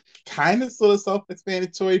kind of sort of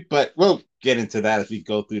self-explanatory, but we'll get into that as we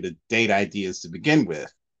go through the date ideas to begin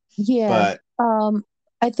with. Yeah. But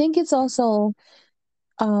I think it's also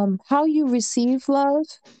how you receive love,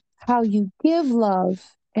 how you give love,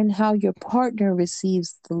 and how your partner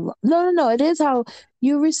receives the love. No, no, no. It is how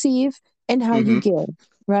you receive and how you mm-hmm, give,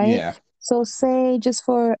 right? yeah. So say just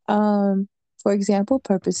for example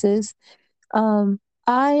purposes, Um,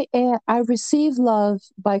 I receive love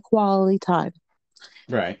by quality time.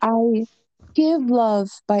 Right. I give love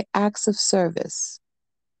by acts of service.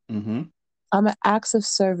 Mm-hmm. I'm an acts of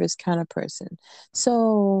service kind of person.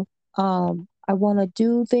 So I want to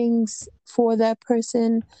do things for that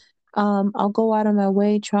person. I'll go out of my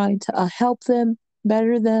way trying to help them,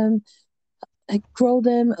 better them, grow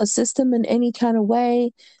them, assist them in any kind of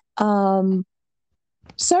way, um,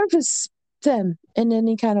 service them in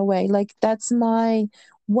any kind of way. Like that's my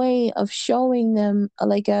way of showing them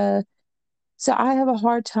like a so I have a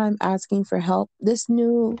hard time asking for help. This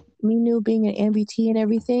new being an amputee and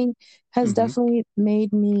everything has Mm-hmm. definitely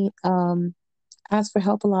made me ask for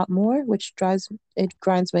help a lot more, which grinds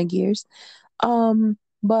my gears.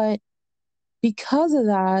 But because of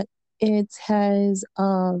that, it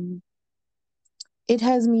it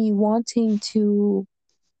has me wanting to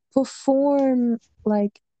perform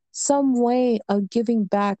like some way of giving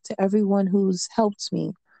back to everyone who's helped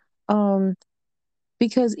me. Um,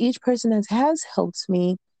 because each person that has helped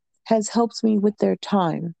me with their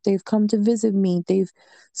time. They've come to visit me. They've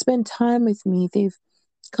spent time with me. They've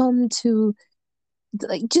come to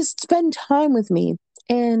like just spend time with me.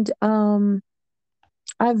 And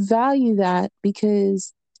I value that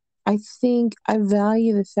because I think I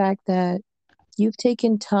value the fact that you've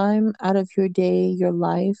taken time out of your day, your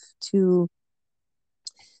life to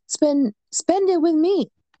spend it with me.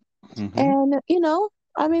 Mm-hmm. And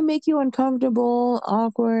I may make you uncomfortable,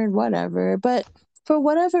 awkward, whatever, but for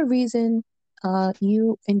whatever reason,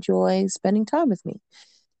 you enjoy spending time with me.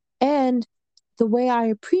 And the way I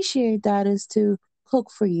appreciate that is to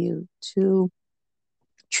cook for you, to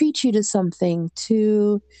treat you to something,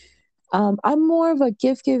 to I'm more of a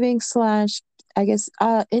gift giving slash, I guess,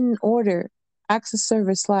 in order, acts of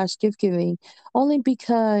service slash gift giving, only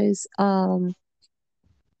because kind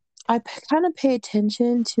of pay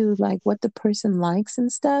attention to like what the person likes and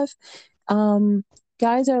stuff. Um,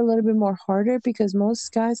 Guys are a little bit more harder because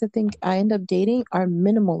most guys I think I end up dating are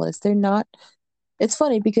minimalist. They're not. It's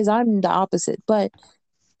funny because I'm the opposite, but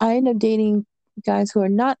I end up dating guys who are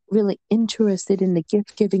not really interested in the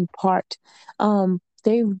gift giving part.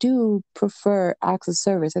 They do prefer acts of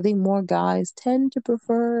service. I think more guys tend to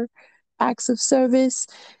prefer acts of service.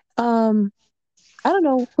 Um, I don't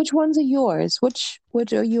know which ones are yours. Which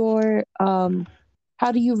are your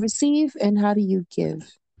how do you receive and how do you give?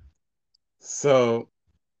 So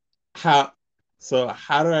how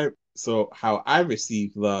how do how I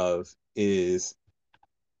receive love is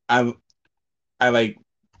I I like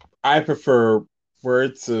I prefer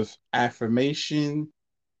words of affirmation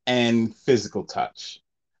and physical touch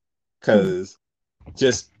Hmm. because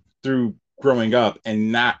just through growing up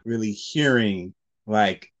and not really hearing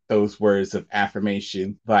like those words of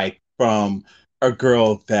affirmation like from a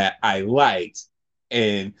girl that I liked,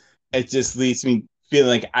 and it just leaves me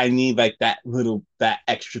feeling like I need like that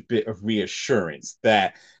extra bit of reassurance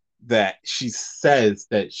that she says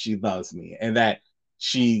that she loves me and that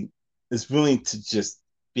she is willing to just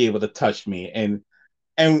be able to touch me. And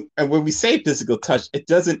when we say physical touch, it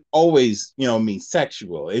doesn't always, mean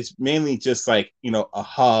sexual. It's mainly just like, a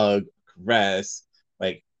hug, caress,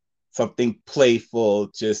 like something playful,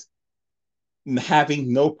 just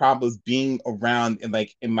having no problems being around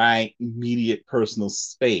in my immediate personal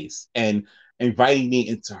space and inviting me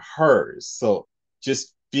into hers. So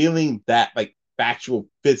just feeling that like factual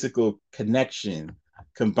physical connection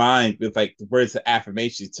combined with like the words of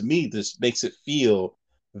affirmation to me just makes it feel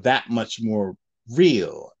that much more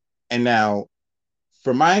real. And now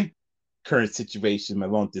for my current situation, my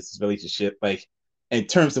long distance relationship, like in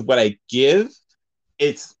terms of what I give,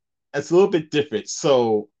 it's it's a little bit different.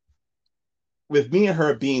 So with me and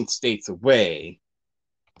her being states away,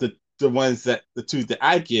 the two that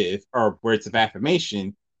I give are words of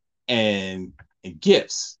affirmation and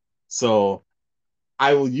gifts. So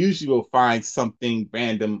I will usually will find something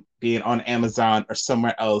random, being on Amazon or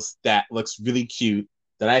somewhere else that looks really cute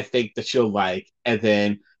that I think that she'll like, and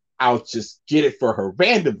then I'll just get it for her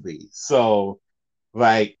randomly. So,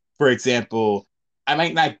 like for example, I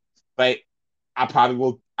might not like I probably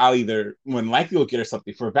will. I'll either when likely will get her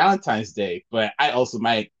something for Valentine's Day, but I also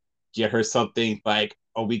might get her something like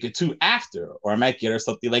a week or two after, or I might get her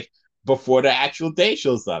something like before the actual day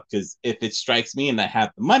shows up. Because if it strikes me and I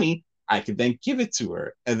have the money, I can then give it to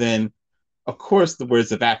her. And then, of course, the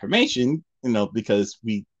words of affirmation, because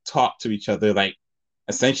we talk to each other like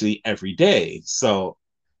essentially every day. So,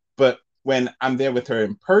 but when I'm there with her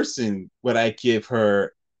in person, what I give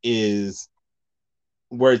her is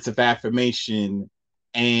words of affirmation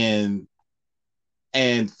and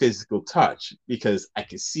physical touch because I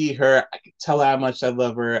can see her, I can tell how much I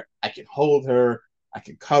love her, I can hold her, I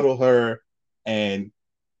can cuddle her. and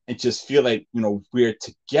just feel like we're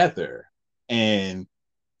together. And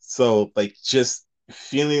so like just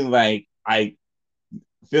feeling like I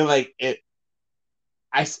feel like it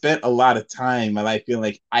I spent a lot of time and I feel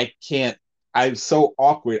like I'm so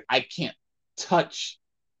awkward. I can't touch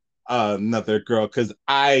another girl because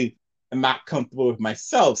I am not comfortable with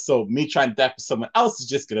myself. So me trying that for someone else is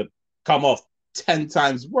just gonna come off 10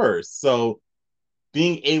 times worse. So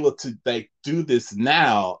being able to like do this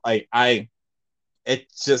now, it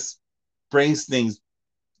just brings things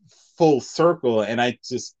full circle, and I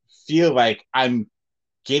just feel like I'm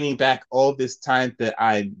getting back all this time that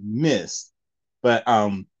I missed. But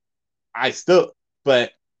I still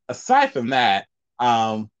but aside from that,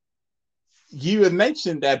 um you had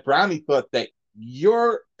mentioned that Brownie thought that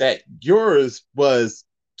yours was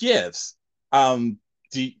gifts. Um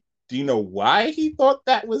do do you know why he thought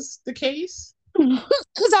that was the case?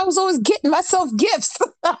 Because I was always getting myself gifts.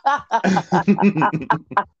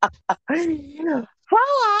 How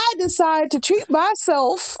I decide to treat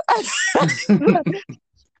myself,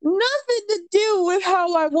 nothing to do with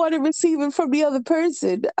how I want to receive it from the other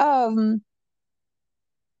person.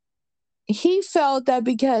 He felt that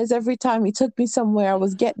because every time he took me somewhere, I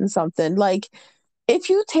was getting something. Like if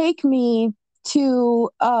you take me to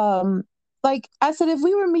like I said, if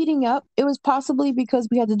we were meeting up, it was possibly because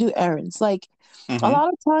we had to do errands. Like a Mm-hmm. lot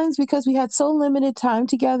of times because we had so limited time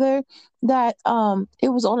together that it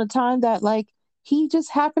was on a time that like he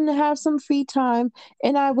just happened to have some free time,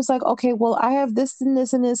 and I was like, okay, well, I have this and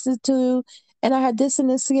this and this to do, and I had this and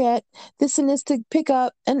this to get, this and this to pick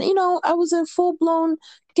up, and I was in full blown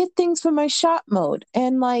get things for my shop mode.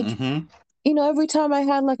 And like Mm-hmm. every time I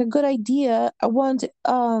had like a good idea, I wanted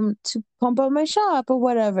to pump up my shop or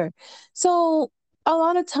whatever. So a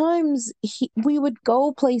lot of times we would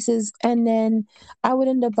go places and then I would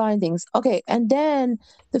end up buying things. Okay, and then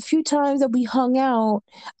the few times that we hung out,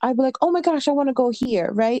 I'd be like, "Oh my gosh, I want to go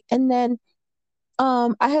here," right? And then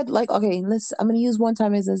I had like, okay, I'm gonna use one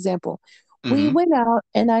time as an example. We Mm-hmm. went out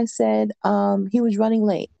and I said he was running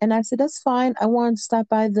late, and I said that's fine. I wanted to stop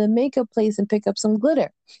by the makeup place and pick up some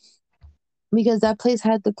glitter because that place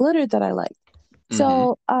had the glitter that I liked. Mm-hmm.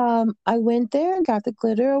 So I went there and got the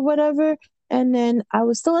glitter or whatever. And then I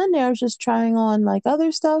was still in there. I was just trying on like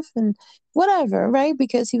other stuff and whatever, right?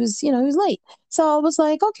 Because he was late. So I was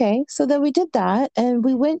like, okay. So then we did that and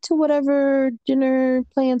we went to whatever dinner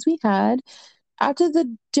plans we had. After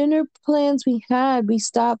the dinner plans we had, we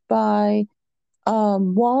stopped by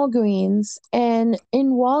Walgreens. And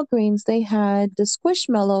in Walgreens, they had the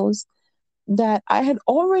Squishmallows that I had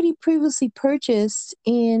already previously purchased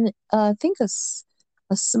in, I think, a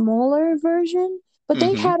smaller version, but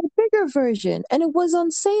they Mm-hmm. had a bigger version and it was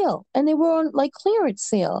on sale and they were on like clearance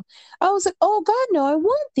sale. I was like, oh God, no, I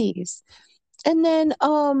want these. And then,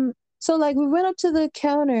 so like we went up to the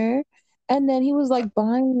counter and then he was like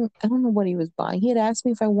buying, I don't know what he was buying. He had asked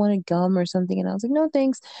me if I wanted gum or something and I was like, no,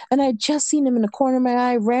 thanks. And I had just seen them in the corner of my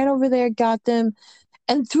eye, ran over there, got them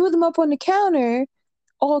and threw them up on the counter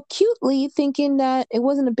all cutely thinking that it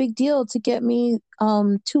wasn't a big deal to get me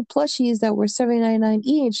two plushies that were 7.99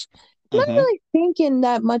 each, not Mm-hmm. really thinking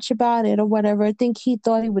that much about it or whatever. I think he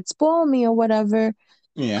thought he would spoil me or whatever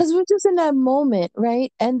Yeah. because we're just in that moment,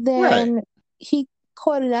 right? And Right. then he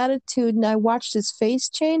caught an attitude and I watched his face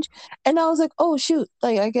change and I was like, oh shoot,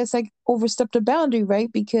 like I guess I overstepped a boundary,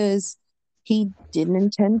 right? Because he didn't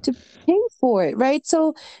intend to pay for it, right?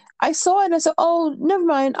 So I saw it and I said, oh, never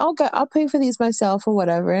mind, I'll pay for these myself or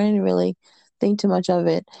whatever. I didn't really think too much of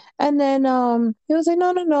it. And then he was like,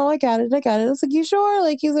 no, no, no, I got it, I got it. I was like, you sure?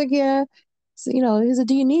 Like he's like, yeah. So, he said,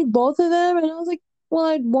 do you need both of them? And I was like, well,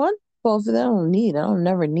 I'd want both of them. I don't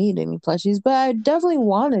never need any plushies, but I definitely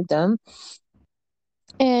wanted them.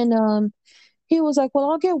 And he was like, well,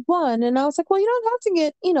 I'll get one. And I was like, well, you don't have to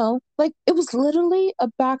get, like it was literally a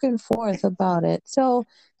back and forth about it. So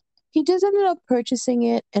he just ended up purchasing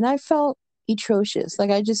it. And I felt atrocious.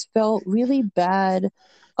 Like I just felt really bad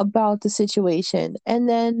about the situation. And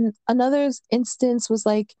then another instance was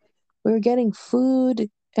like, we were getting food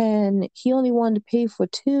and he only wanted to pay for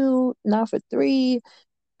two, not for three.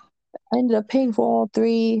 I ended up paying for all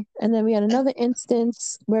three. And then we had another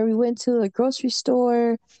instance where we went to a grocery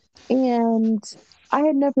store and I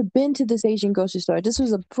had never been to this Asian grocery store. This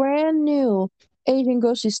was a brand new Asian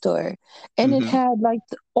grocery store. And it Mm-hmm. had like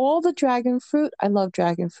all the dragon fruit. I love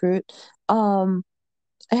dragon fruit. Um,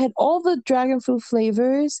 I had all the dragon fruit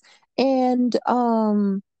flavors and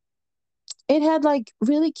it had like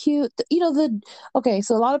really cute, okay,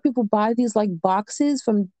 so a lot of people buy these like boxes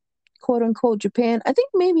from quote unquote Japan. I think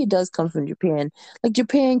maybe it does come from Japan, like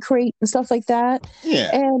Japan crate and stuff like that.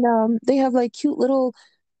 Yeah. And they have like cute little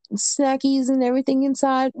snackies and everything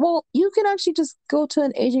inside. Well, you can actually just go to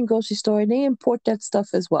an Asian grocery store and they import that stuff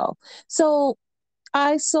as well. So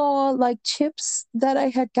I saw like chips that I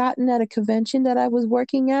had gotten at a convention that I was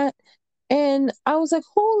working at, and I was like,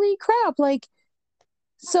 holy crap! Like,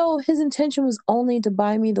 so his intention was only to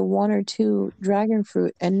buy me the one or two dragon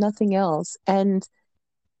fruit and nothing else. And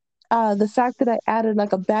the fact that I added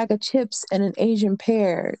like a bag of chips and an Asian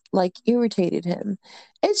pear like irritated him.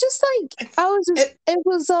 It's just like I It's was just it. it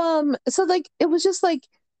was so like it was just like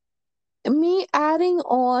me adding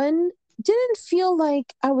on didn't feel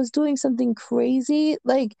like I was doing something crazy.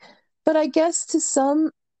 Like, but I guess to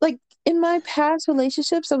some, like in my past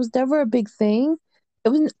relationships, that was never a big thing.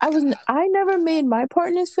 I never made my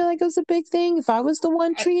partners feel like it was a big thing if I was the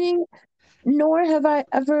one treating, nor have I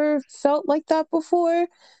ever felt like that before.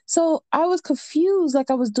 So I was confused,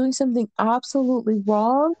 like I was doing something absolutely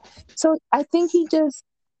wrong. So I think he just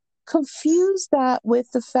confuse that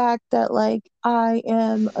with the fact that like I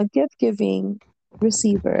am a gift giving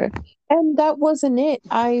receiver. And that wasn't it.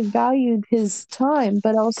 I valued his time,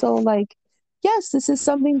 but also like, yes, this is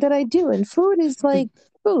something that I do. And food is like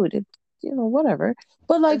food, whatever.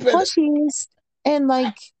 But like But plushies and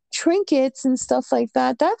like trinkets and stuff like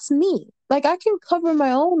that, that's me. Like I can cover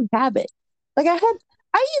my own habit. Like I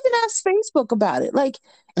even asked Facebook about it. Like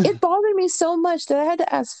it bothered me so much that I had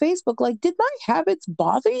to ask Facebook, like, did my habits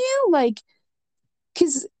bother you? Like,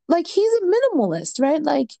 because, like, he's a minimalist, right?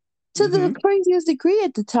 Like, to the hmm craziest degree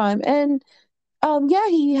at the time. And, yeah,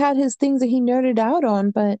 he had his things that he nerded out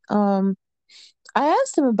on, but, I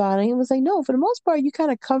asked him about it. And he was like, no, for the most part, you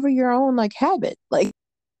kind of cover your own, like, habit. Like,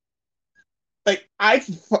 like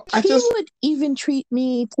I he just would even treat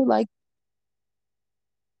me to, like,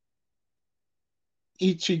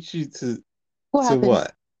 he treats you what to happened?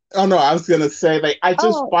 what? Oh no, I was gonna say like I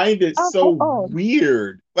just Oh, find it oh, so oh.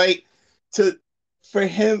 weird. Like to for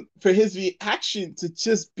his reaction to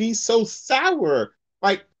just be so sour.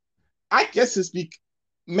 Like I guess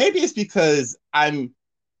maybe it's because I'm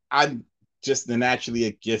just naturally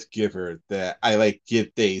a gift giver that I like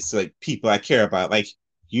give things to like people I care about. Like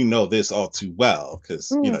you know this all too well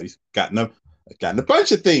because Mm, you've gotten a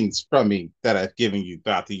bunch of things from me that I've given you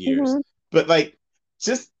throughout the years. mm-hmm. But like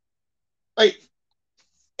just like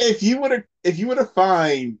if you were to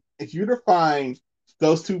find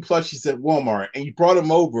those two plushies at Walmart and you brought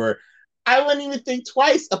them over, I wouldn't even think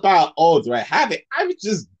twice about, oh, do I have it? I would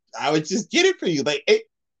just get it for you. Like it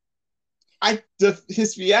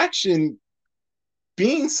his reaction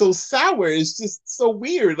being so sour is just so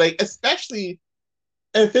weird. Like especially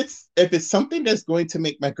if it's something that's going to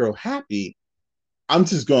make my girl happy, I'm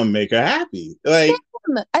just going to make her happy. Like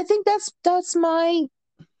I think that's my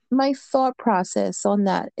thought process on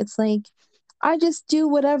that. It's like I just do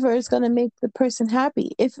whatever is going to make the person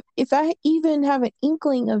happy. If I even have an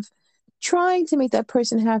inkling of trying to make that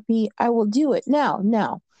person happy, I will do it. Now,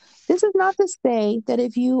 this is not to say that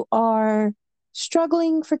if you are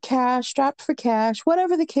struggling for cash, strapped for cash,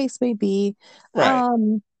 whatever the case may be, right.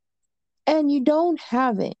 um, and you don't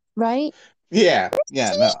have it, right? Yeah.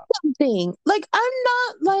 Yeah, Say no. something. Like I'm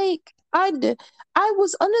not like I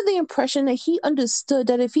was under the impression that he understood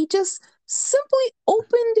that if he just simply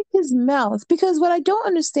opened his mouth, because what I don't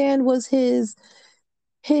understand was his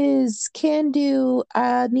can do,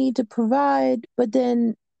 I need to provide, but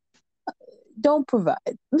then don't provide.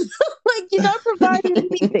 Like you're not providing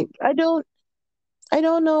anything. I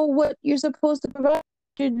don't know what you're supposed to provide.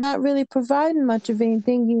 You're not really providing much of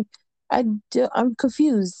anything. I'm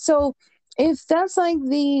confused. So if that's like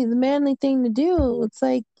the manly thing to do, it's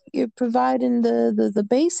like you're providing the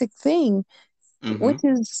basic thing, which hmm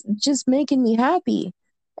is just making me happy.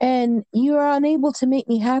 And you are unable to make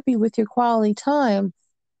me happy with your quality time.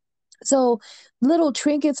 So little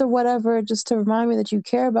trinkets or whatever, just to remind me that you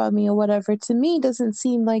care about me or whatever, to me doesn't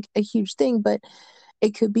seem like a huge thing, but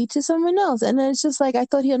it could be to someone else. And then it's just like I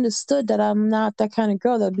thought he understood that I'm not that kind of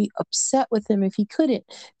girl that would be upset with him if he couldn't.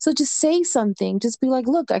 So just say something. Just be like,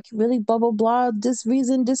 look, I can really blah blah blah this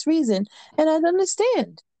reason, this reason. And I'd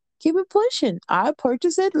understand. Keep it pushing. I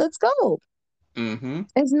purchase it, let's go. hmm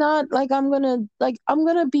It's not like I'm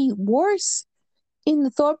gonna be worse in the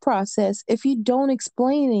thought process if you don't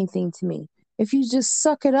explain anything to me. If you just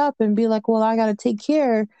suck it up and be like, well, I gotta take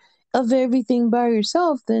care of everything by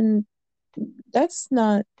yourself, then that's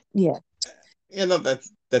not, yeah.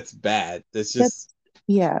 That's bad. That's That's just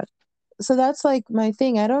yeah. So that's like my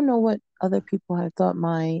thing. I don't know what other people have thought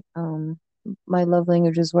my love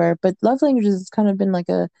languages were, but love languages has kind of been like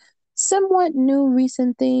a somewhat new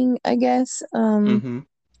recent thing, I guess. hmm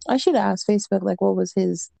I should ask Facebook like what was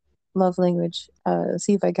his love language,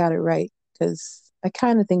 see if I got it right, because I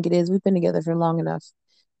kind of think it is. We've been together for long enough.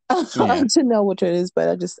 Yeah. to know which it is,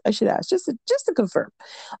 but I should ask just to confirm.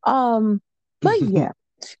 Um, but yeah.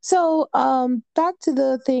 So back to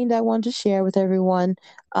the thing that I wanted to share with everyone.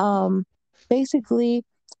 Um, basically,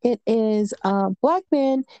 it is Black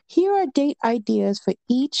men. Here are date ideas for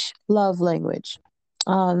each love language.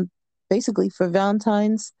 Um, basically for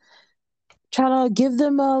Valentine's, trying to give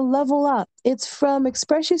them a level up. It's from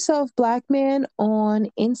Express Yourself Black Man on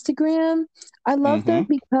Instagram. I love them Hmm.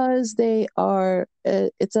 because they are,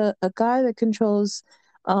 it's a guy that controls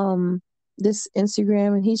um, this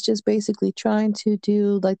Instagram, and he's just basically trying to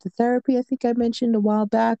do like the therapy I think I mentioned a while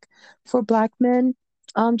back for Black men,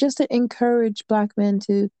 just to encourage Black men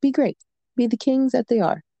to be great, be the kings that they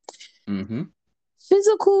are. Hmm.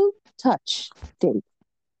 Physical touch date.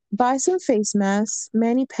 Buy some face masks,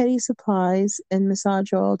 mani pedi supplies, and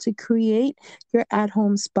massage oil to create your at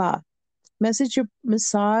home spa. Message your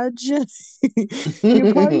massage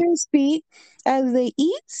your partner's feet as they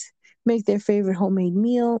eat, make their favorite homemade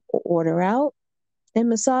meal or order out, and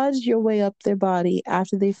massage your way up their body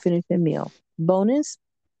after they finish their meal. Bonus,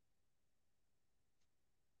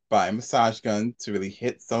 Buy a massage gun to really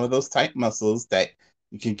hit some of those tight muscles that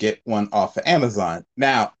you can get one off of Amazon.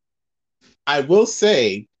 Now, I will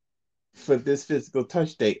say for this physical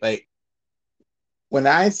touch date, like when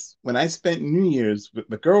I spent New Year's with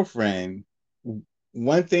my girlfriend,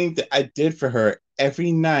 one thing that I did for her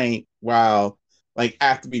every night while like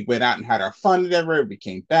after we went out and had our fun and whatever, we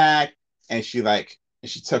came back and she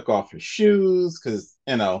took off her shoes because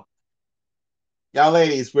y'all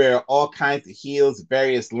ladies wear all kinds of heels,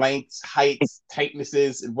 various lengths, heights,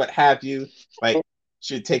 tightnesses, and what have you. Like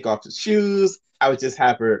she'd take off the shoes. I would just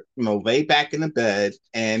have her, lay back in the bed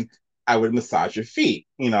and I would massage her feet.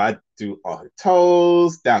 I'd do all her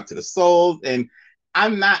toes down to the soles. And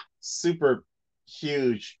I'm not super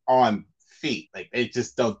huge on feet. Like they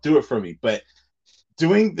just don't do it for me. But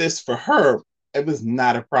doing this for her, it was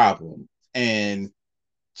not a problem. And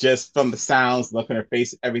just from the sounds, look on her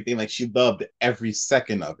face, everything. Like she loved every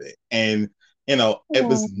second of it. And, it oh,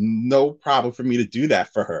 was no problem for me to do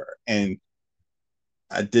that for her. And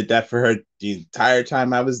I did that for her the entire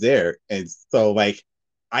time I was there. And so, like,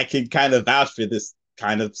 I can kind of vouch for this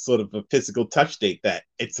kind of sort of a physical touch date that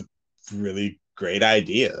it's a really great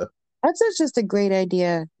idea. just a great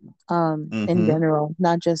idea in Mm-hmm. general,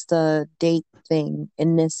 not just a date thing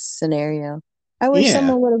in this scenario. I wish Yeah.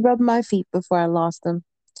 someone would have rubbed my feet before I lost them.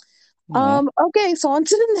 Aw. Okay, so on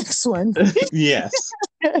to the next one. Yes.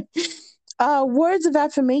 Words of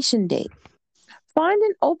affirmation date. Find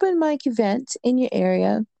an open mic event in your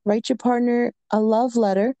area, write your partner a love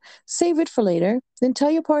letter, save it for later, then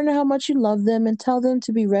tell your partner how much you love them and tell them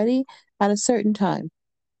to be ready at a certain time.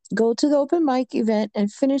 Go to the open mic event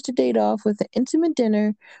and finish the date off with an intimate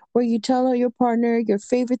dinner where you tell your partner your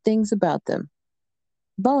favorite things about them.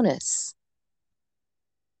 Bonus.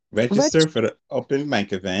 Register Reg- for the open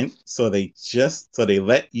mic event so they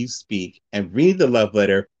let you speak and read the love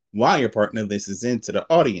letter while your partner listens in to the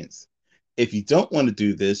audience. If you don't want to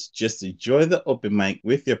do this, just enjoy the open mic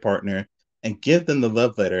with your partner and give them the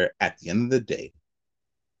love letter at the end of the day.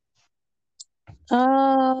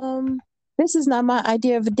 um, this is not my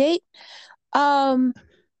idea of a date. Um,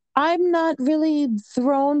 I'm not really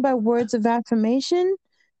thrown by words of affirmation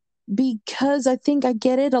because I think I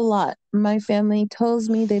get it a lot. My family tells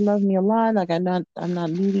me they love me a lot. Like I'm not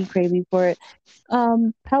needy, crazy for it.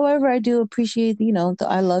 However, I do appreciate, the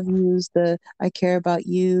I love yous, the I care about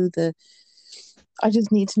you, the I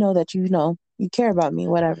just need to know that you care about me,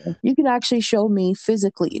 whatever. You can actually show me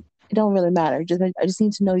physically. It don't really matter. I just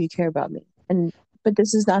need to know you care about me. And but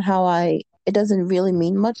this is not how it doesn't really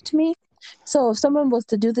mean much to me. So if someone was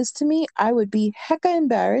to do this to me, I would be hecka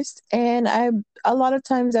embarrassed and I a lot of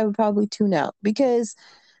times I would probably tune out because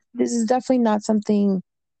this is definitely not something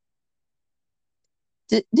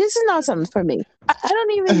this is not something for me. I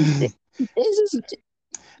don't even I this is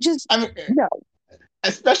just mean, no.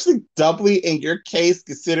 especially doubly in your case,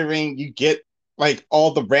 considering you get like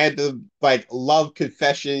all the random like love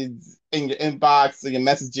confessions in your inbox and your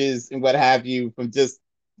messages and what have you from just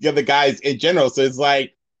the other guys in general. So it's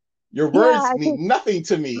like your Yeah, words I think mean nothing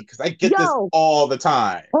to me because I get this yo, all the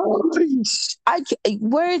time. oh,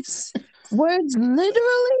 words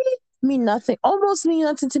literally mean nothing. Almost mean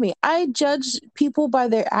nothing to me. I judge people by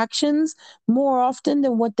their actions more often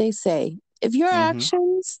than what they say. If your Mm-hmm.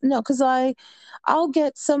 actions, no, because I'll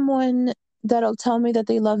get someone that'll tell me that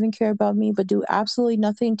they love and care about me, but do absolutely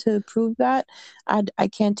nothing to prove that. I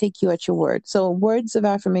can't take you at your word. So words of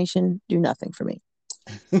affirmation do nothing for me.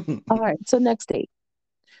 All right. So next date.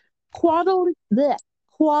 Quality, the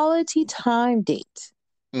quality time date.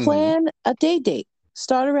 Mm-hmm. Plan a day date.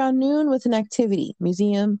 Start around noon with an activity: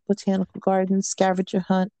 museum, botanical gardens, scavenger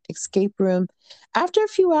hunt, escape room. After a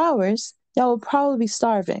few hours, y'all will probably be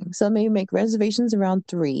starving. So maybe make reservations around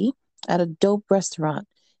 3 at a dope restaurant.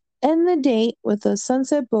 End the date with a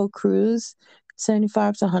sunset boat cruise,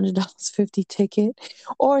 75 to $100 50 ticket,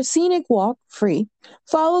 or a scenic walk free,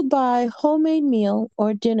 followed by homemade meal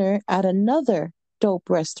or dinner at another dope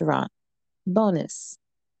restaurant. Bonus.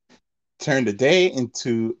 Turn the day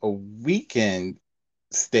into a weekend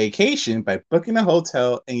staycation by booking a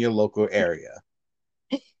hotel in your local area.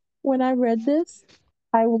 When I read this,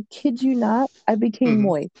 I will kid you not, I became Mhm.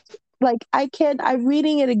 moist. Like I can't, I'm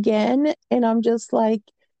reading it again and I'm just like,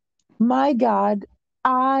 my God,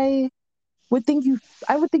 I would think you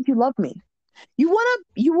I would think you love me. You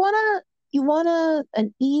wanna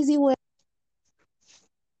an easy way.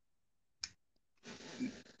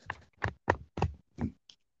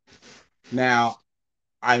 Now,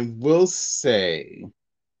 I will say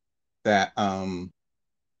that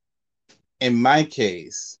in my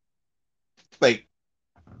case, like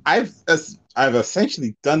I've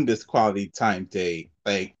essentially done this quality time date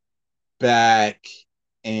like back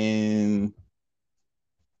in,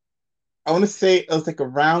 I want to say it was like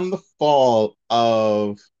around the fall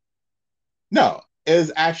of, no, it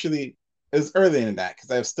was earlier than that because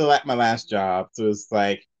I was still at my last job. So it was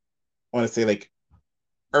like, I want to say like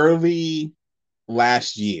early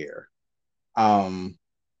last year. Um,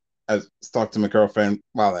 I was talking to my girlfriend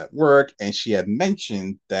while at work, and she had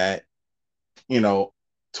mentioned that, you know,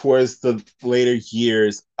 towards the later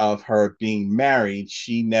years of her being married,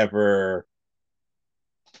 she never,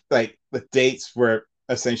 like, the dates were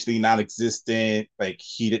essentially non-existent. Like,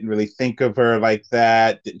 he didn't really think of her like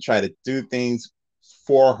that, didn't try to do things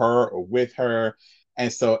for her or with her.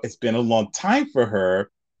 And so it's been a long time for her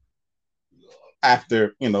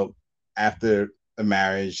after, after the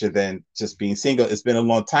marriage and then just being single. It's been a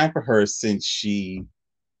long time for her since she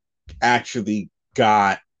actually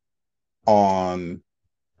got on,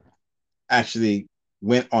 actually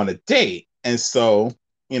went on a date. And so,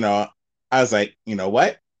 you know, I was like, you know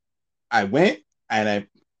what? I went and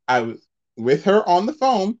I was with her on the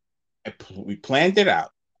phone. We planned it out.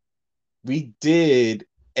 We did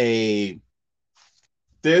a,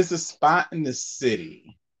 there's a spot in the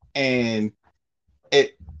city, and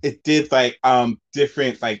it did like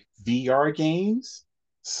different like VR games.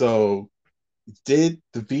 So did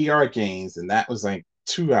the VR games, and that was like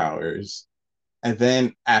 2 hours. And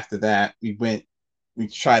then after that, we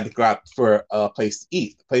tried to go out for a place to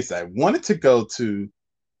eat. The place I wanted to go to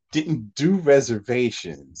didn't do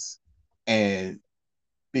reservations, and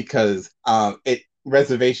because it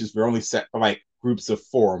reservations were only set for like groups of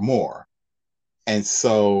 4 or more. And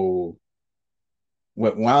so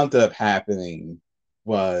what wound up happening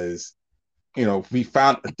was, we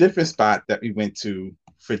found a different spot that we went to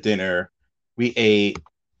for dinner. We ate,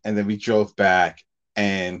 and then we drove back,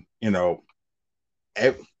 and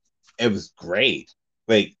it, it was great.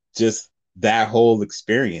 Like, just that whole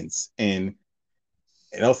experience. And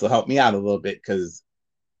it also helped me out a little bit because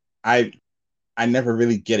I I never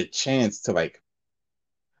really get a chance to, like,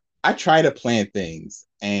 I try to plan things,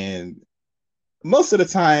 and most of the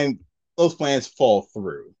time those plans fall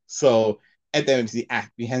through. So at the end of the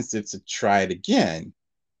apprehensive to try it again.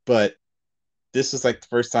 But this was like the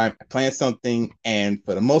first time I planned something, and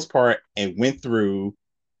for the most part it went through,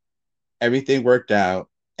 everything worked out,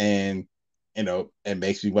 and it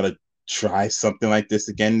makes me want to try something like this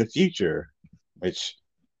again in the future, which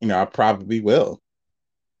I probably will.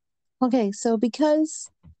 Okay, so because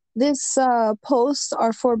this posts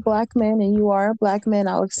are for black men and you are a black man,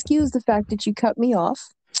 I'll excuse the fact that you cut me off.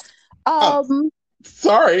 Oh, Um,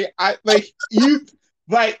 sorry. I like you,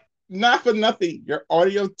 like, not for nothing. Your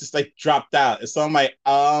audio just like dropped out. So I'm like,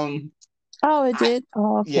 oh, it I did.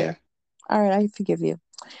 Oh, okay. yeah, All right, I forgive you.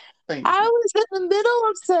 thank I you. was in the middle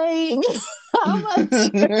of saying how much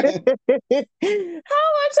how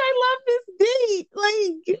much I love this date.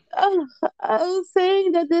 Like, I was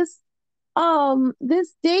saying that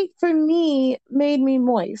this date for me made me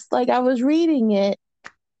moist. Like I was reading it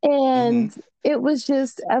Hmm. and it was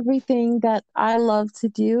just everything that I love to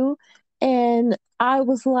do. And I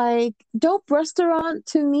was like, dope restaurant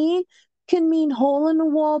to me can mean hole in the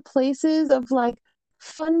wall places of like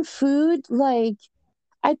fun food. Like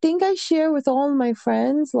I think I share with all of my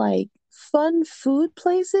friends like fun food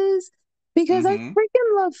places because I Hmm.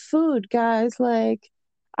 freaking love food, guys. Like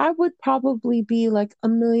I would probably be like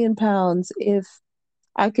 1,000,000 pounds if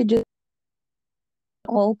I could just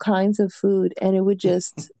all kinds of food and it would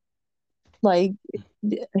just like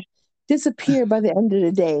disappear by the end of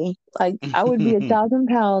the day. Like I would be 1,000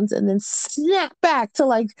 pounds and then snap back to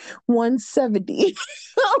like 170.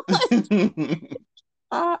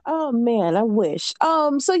 Oh man, I wish.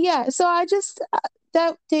 So yeah, so I just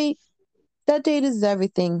that date that date is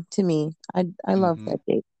everything to me. I love Hmm. that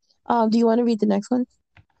date. Do you want to read the next one?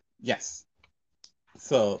 Yes.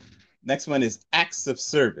 So next one is acts of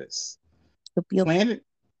service. Yup, yup. Plan it.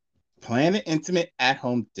 Plan an intimate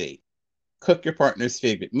at-home date. Cook your partner's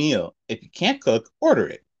favorite meal. If you can't cook, order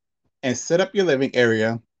it. And set up your living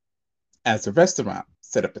area as a restaurant.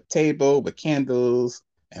 Set up a table with candles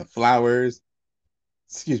and flowers.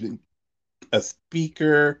 Excuse me, a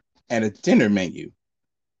speaker and a dinner menu.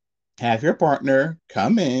 Have your partner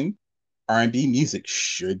come in. R&B music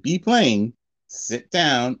should be playing. Sit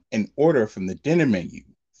down and order from the dinner menu.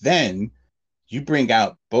 Then you bring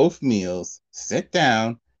out both meals, sit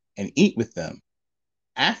down, and eat with them.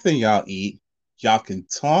 After y'all eat, y'all can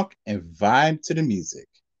talk and vibe to the music.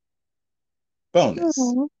 Bonus.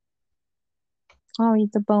 Aw, I'll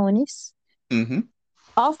read the bonus. Mm-hmm.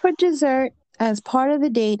 Offer dessert as part of the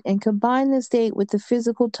date and combine this date with the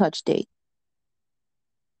physical touch date.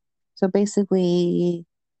 So basically,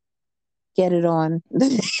 get it on.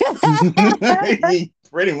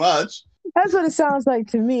 Pretty much. That's what it sounds like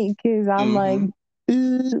to me, because I'm like,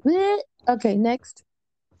 Mm-hmm. okay, next.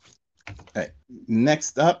 Okay.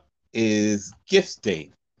 Next up is gift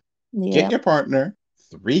date. Get Yeah. your partner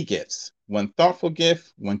 3 gifts. One thoughtful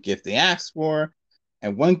gift, one gift they asked for,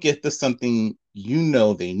 and one gift of something you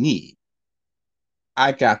know they need.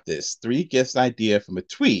 I got this 3 gifts idea from a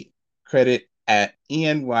tweet. Credit at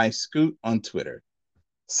ENY Scoot on Twitter.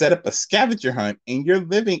 Set up a scavenger hunt in your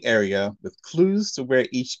living area with clues to where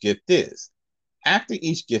each gift is. After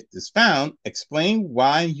each gift is found, explain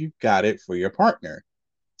why you got it for your partner.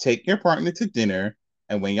 Take your partner to dinner,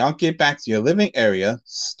 and when y'all get back to your living area,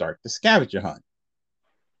 start the scavenger hunt.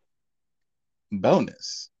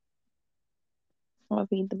 Bonus. I'll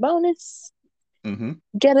read the bonus. Mm-hmm.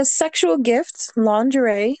 Get a sexual gift,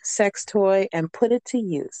 lingerie, sex toy, and put it to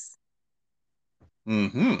use.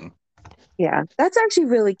 Mm-hmm. Yeah, that's actually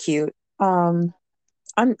really cute. Um,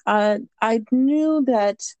 I knew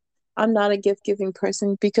that I'm not a gift giving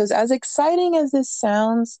person because as exciting as this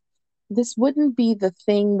sounds, this wouldn't be the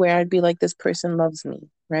thing where I'd be like, this person loves me,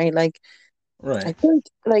 right? Like I Right. think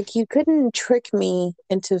like you couldn't trick me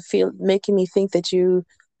into feel making me think that you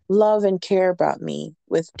love and care about me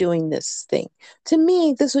with doing this thing. To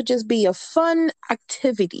me, this would just be a fun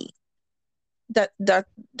activity that that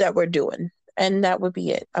that we're doing. And that would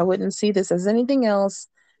be it. I wouldn't see this as anything else,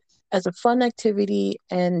 as a fun activity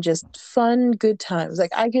and just fun good times.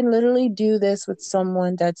 Like I can literally do this with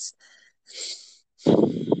someone that's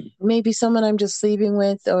maybe someone I'm just sleeping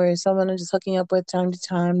with or someone I'm just hooking up with time to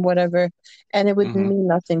time, whatever. And it would Mm-hmm. mean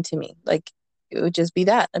nothing to me. Like it would just be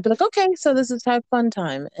that. I'd be like, okay, so this is have fun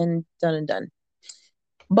time and done and done.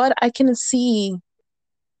 But I can see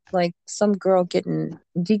like some girl getting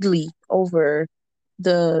giggly over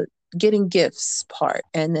the getting gifts part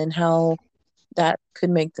and then how that could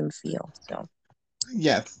make them feel. So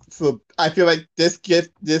Yes. So I feel like this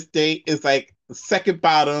gift, this date is like the second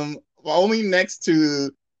bottom, only next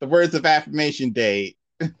to the words of affirmation day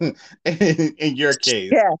in your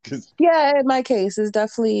case. yeah. Because Yeah, in my case, it's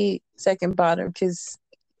definitely second bottom because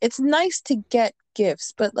it's nice to get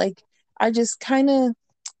gifts, but like I just kind of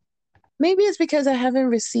maybe it's because I haven't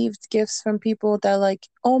received gifts from people that like,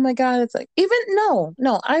 oh my God, it's like even no,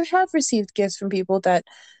 I have received gifts from people that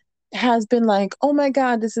has been like, oh my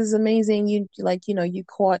God, this is amazing. You like, you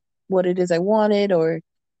caught what it is I wanted or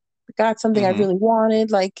got something I mm-hmm. really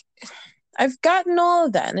wanted. Like I've gotten all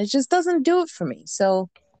of that and it just doesn't do it for me. So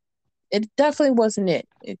it definitely wasn't it.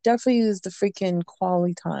 It definitely is the freaking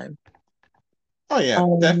quality time. Oh yeah,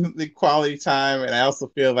 Um, definitely quality time, and I also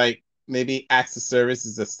feel like maybe acts of service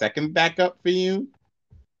is a second backup for you.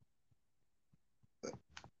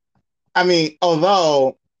 I mean,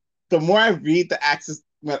 although the more I read the access,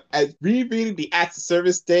 when I rereading the acts of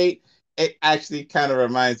service date, it actually kind of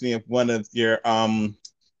reminds me of one of your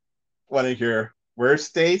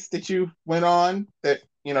worst dates that you went on that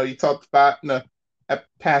you talked about in a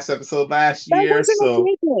past episode last that year. wasn't a So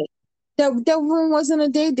day date. That one wasn't a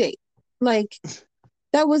day date. Like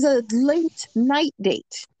that was a late night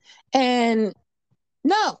date. And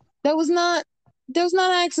no, that was not. There was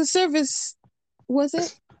not acts of service, was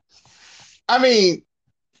it? I mean,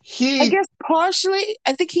 I he guess partially.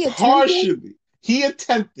 I think he attempted. partially he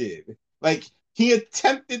attempted, like he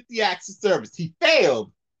attempted the acts of service. He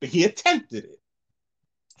failed, but he attempted it.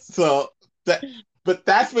 So that, but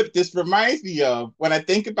that's what this reminds me of when I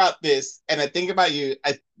think about this, and I think about you.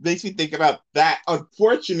 It makes me think about that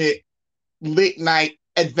unfortunate late night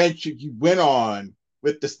adventure you went on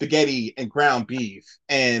with the spaghetti and ground beef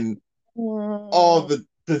and all Mm, the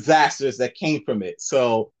disasters that came from it.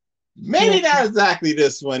 So yeah, maybe not exactly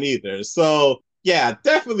this one either. So yeah,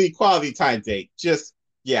 definitely quality time date. Just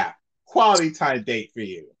yeah, quality time date for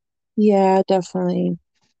you. yeah, definitely.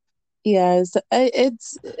 Yeah,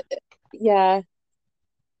 it's yeah.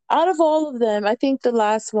 Out of all of them, I think the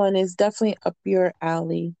last one is definitely up your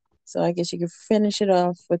alley. So I guess you could finish it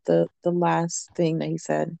off with the last thing that he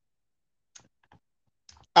said.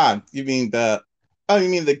 You mean the you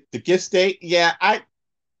mean the gift date? Yeah,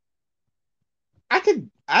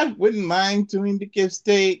 I wouldn't mind doing the gift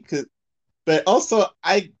date because but also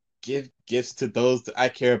I give gifts to those that I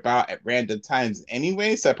care about at random times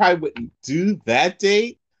anyway, so I probably wouldn't do that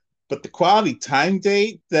date. But the quality time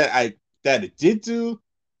date that it did do,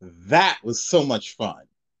 that was so much fun.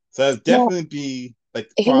 So that's Yeah, definitely be like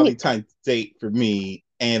the he quality time date for me,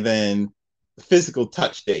 and then the physical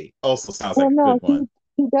touch date also sounds well like a no, good one.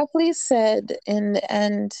 he definitely said in the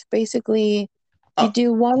end basically if you Oh,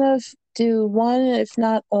 do one if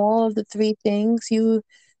not all of the three things, you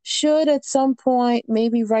should at some point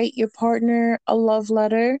maybe write your partner a love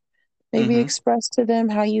letter, maybe mm-hmm. express to them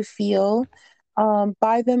how you feel,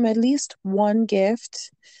 buy them at least one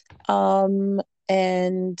gift. Um,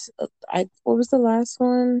 and I what was the last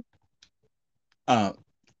one? Uh,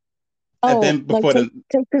 and Oh, then like before the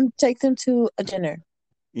take them to a dinner,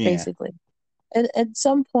 yeah, basically. At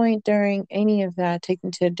some point during any of that, take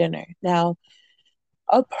them to a dinner. Now,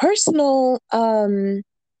 a personal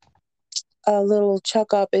a little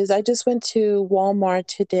chuck up is I just went to Walmart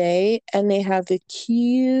today and they have the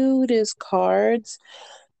cutest cards.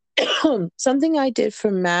 Something I did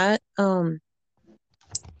for Matt,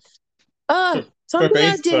 for, for something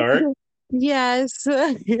I base did start. yes.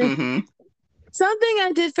 Mm-hmm. Something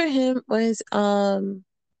I did for him was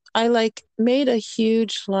I like made a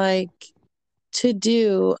huge like to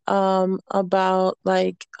do about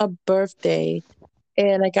like a birthday,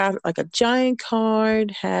 and I got like a giant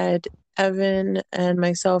card, had Evan and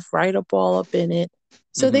myself write up all up in it.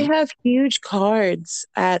 So they Mm-hmm. have huge cards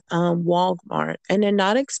at Walmart and they're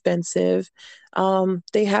not expensive.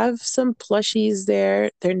 They have some plushies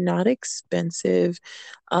there. They're not expensive.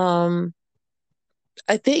 Um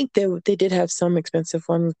I think they did have some expensive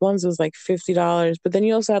ones. Ones was like $50, but then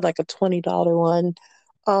you also had like a $20 one.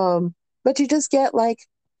 But you just get like,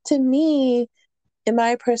 to me, in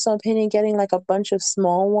my personal opinion, getting like a bunch of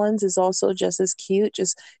small ones is also just as cute.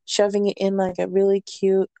 Just shoving it in like a really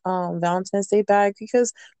cute Valentine's Day bag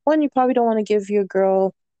because one, you probably don't want to give your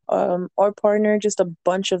girl or partner just a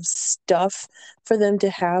bunch of stuff for them to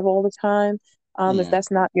have all the time, if Yeah.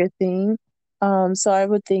 that's not your thing. So I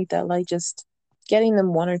would think that like just getting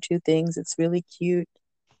them one or two things, it's really cute.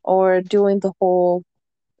 Or doing the whole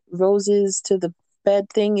roses to the bed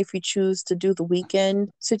thing if you choose to do the weekend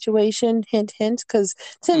situation. Hint, hint. Because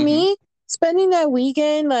to Mm-hmm. me, spending that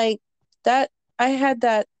weekend like that, I had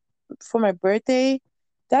that for my birthday.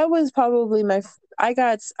 That was probably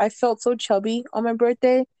I felt so chubby on my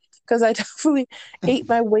birthday because I definitely ate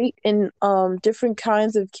my weight in different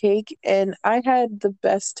kinds of cake and I had the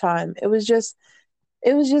best time. It was just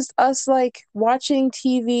us like watching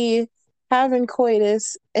TV, having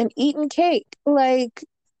coitus, and eating cake. Like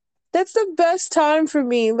that's the best time for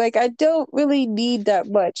me. Like I don't really need that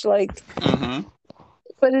much. Like, Mm-hmm.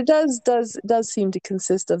 but it does seem to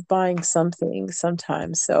consist of buying something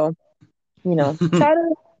sometimes. So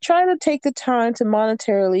try to take the time to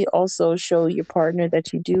monetarily also show your partner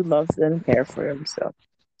that you do love them, care for them. So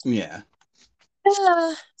Yeah.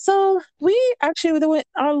 yeah. So we actually went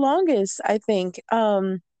our longest, I think.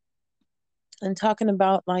 And talking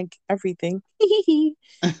about like everything.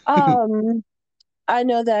 um I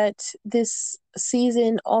know that this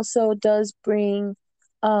season also does bring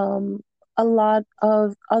um, a lot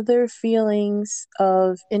of other feelings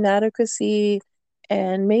of inadequacy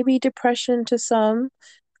and maybe depression to some.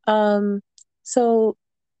 Um, so,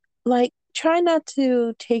 like, try not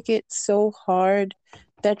to take it so hard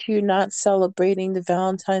that you're not celebrating the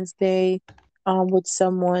Valentine's Day with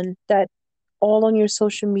someone that all on your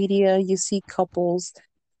social media you see couples.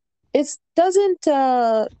 It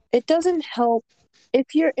doesn't help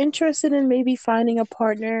if you're interested in maybe finding a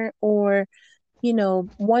partner or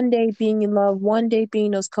one day being in love, one day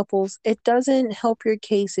being those couples. It doesn't help your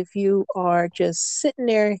case if you are just sitting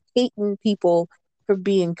there hating people for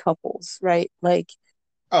being couples, right? Like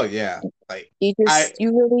Oh yeah. Like I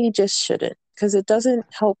you really just shouldn't, because it doesn't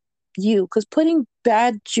help you, because putting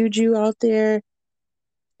bad juju out there,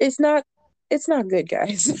 it's not it's not good,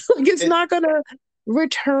 guys. Like it's it not gonna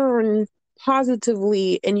return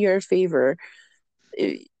positively in your favor.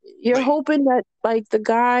 You're Like, hoping that like the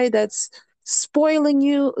guy that's spoiling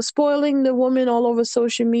the woman all over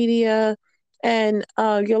social media, and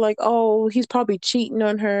you're like, oh, he's probably cheating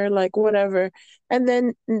on her, like whatever. And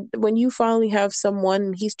then when you finally have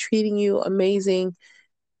someone, he's treating you amazing.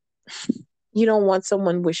 You don't want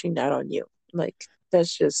someone wishing that on you. Like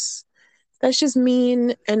that's just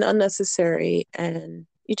mean and unnecessary, and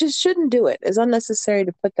you just shouldn't do it. It's unnecessary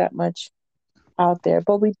to put that much out there.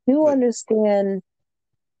 But we do like, understand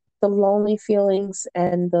the lonely feelings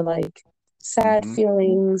and the like sad mm-hmm,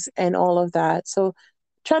 feelings and all of that. So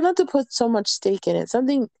try not to put so much stake in it.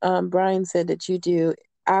 Something Brian said that you do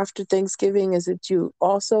after Thanksgiving is that you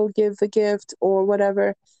also give a gift or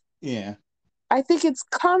whatever. yeah, I think it's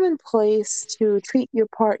commonplace to treat your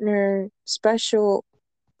partner special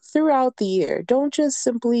throughout the year. Don't just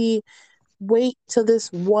simply wait till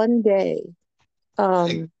this one day e-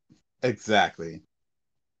 um, exactly.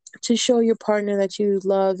 to show your partner that you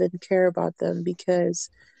love and care about them because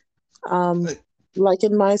Um, Like, like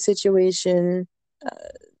in my situation,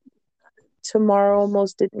 tomorrow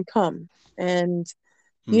almost didn't come. And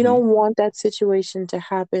you mm-hmm, don't want that situation to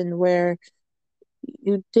happen where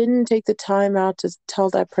you didn't take the time out to tell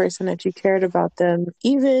that person that you cared about them,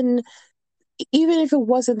 even if it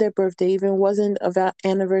wasn't their birthday, even wasn't a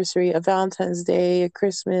anniversary, a Valentine's Day, a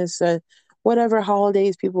Christmas, whatever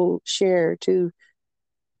holidays people share to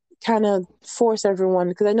kind of force everyone.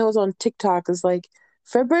 Because I know it's on TikTok. It's like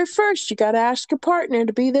February 1st, you got to ask your partner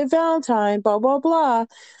to be their Valentine, blah blah blah.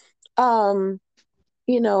 Um,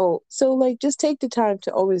 so like just take the time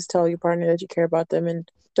to always tell your partner that you care about them and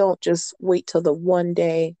don't just wait till the one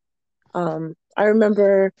day. I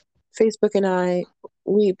remember Facebook and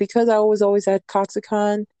we because I was always at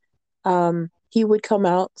Katsucon, he would come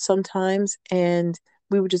out sometimes and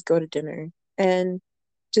we would just go to dinner. And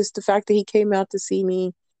just the fact that he came out to see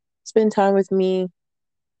me, spend time with me,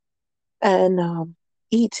 and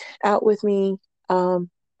eat out with me,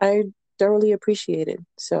 I thoroughly appreciated.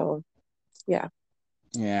 So yeah.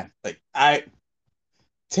 yeah. Like, I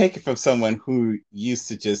take it from someone who used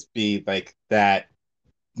to just be like that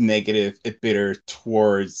negative and bitter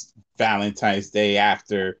towards Valentine's Day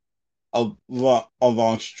after a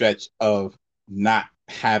long stretch of not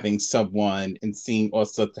having someone and seeing all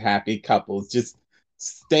sorts of happy couples, just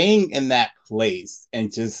staying in that place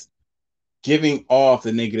and just giving off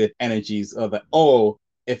the negative energies of like, oh,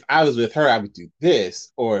 if I was with her, I would do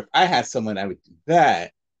this, or if I had someone, I would do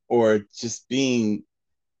that, or just being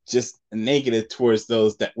just negative towards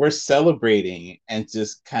those that we're celebrating and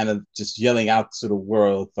just kind of just yelling out to the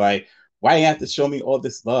world like, why do you have to show me all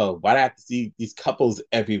this love? Why do I have to see these couples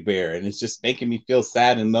everywhere? And it's just making me feel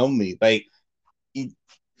sad and lonely. You,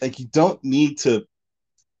 you don't need to,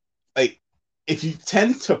 like, if you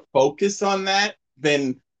tend to focus on that,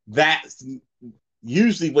 then that's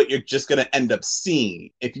usually what you're just going to end up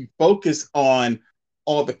seeing. If you focus on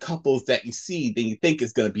all the couples that you see, then you think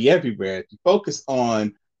it's going to be everywhere. If you focus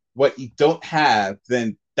on what you don't have,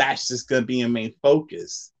 then that's just going to be your main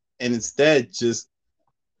focus. And instead, just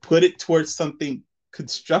put it towards something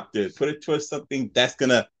constructive, put it towards something that's going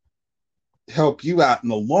to help you out in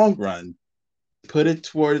the long run, put it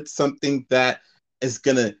towards something that is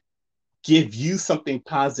going to give you something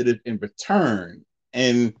positive in return.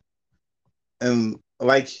 And and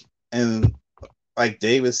like and like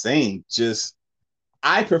Dave was saying, just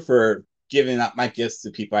I prefer giving out my gifts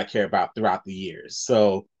to people I care about throughout the years.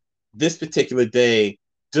 So this particular day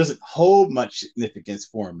doesn't hold much significance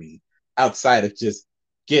for me outside of just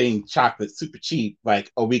getting chocolate super cheap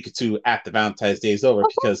like a week or two after Valentine's Day is over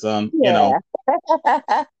because Yeah.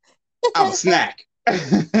 I'm a snack.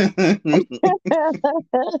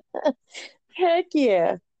 Heck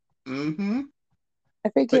yeah. Mm-hmm. I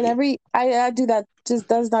freaking But I do that, just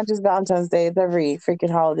that's not just Valentine's Day, it's every freaking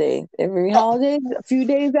holiday. Every oh, holiday, a few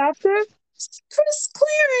days after, for this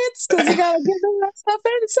clearance, because you gotta get that stuff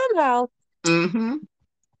in somehow. mm-hmm.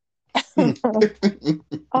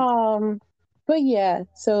 um but yeah,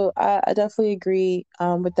 so I definitely agree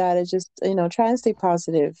with that. It's just, try and stay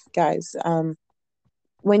positive, guys.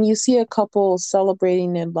 When you see a couple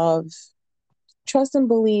celebrating their love, trust and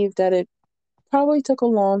believe that it probably took a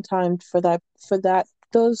long time for that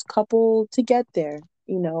those couple to get there.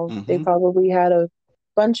 They Mm-hmm. probably had a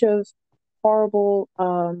bunch of horrible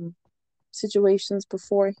situations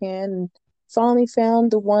beforehand and finally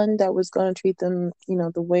found the one that was going to treat them,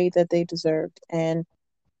 the way that they deserved. And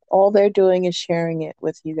all they're doing is sharing it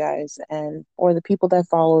with you guys and or the people that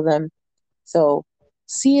follow them. So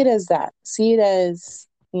see it as that. See it as,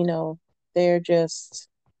 they're just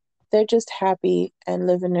they're just happy and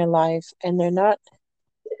living their life, and they're not,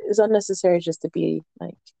 it's unnecessary just to be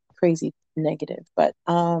like crazy negative. But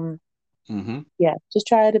Mm-hmm. yeah, just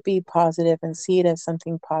try to be positive and see it as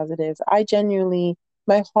something positive. I genuinely,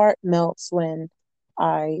 my heart melts when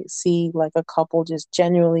I see like a couple just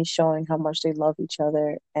genuinely showing how much they love each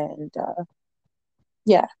other, and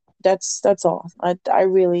yeah, that's all. I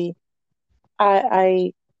really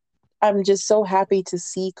I I'm just so happy to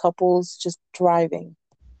see couples just thriving.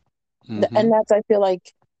 And Mm-hmm. that's, I feel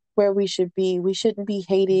like, where we should be. We shouldn't be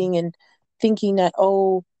hating and thinking that,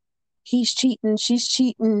 oh, he's cheating, she's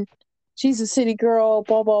cheating, she's a city girl,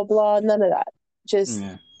 blah blah blah. None of that. Just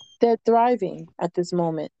Yeah. they're thriving at this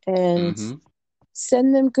moment, and Mm-hmm.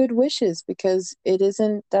 send them good wishes because it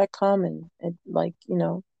isn't that common. And like,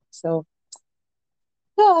 so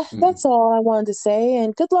yeah, Mm-hmm. that's all I wanted to say.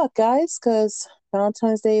 And good luck, guys, because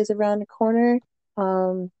Valentine's Day is around the corner.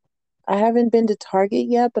 Um, I haven't been to Target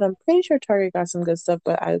yet, but I'm pretty sure Target got some good stuff.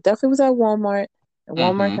 But I definitely was at Walmart, and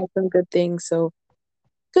Walmart Mm-hmm. has some good things. So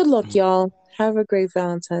good luck, y'all. Have a great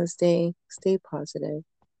Valentine's Day. Stay positive.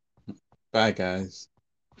 Bye, guys.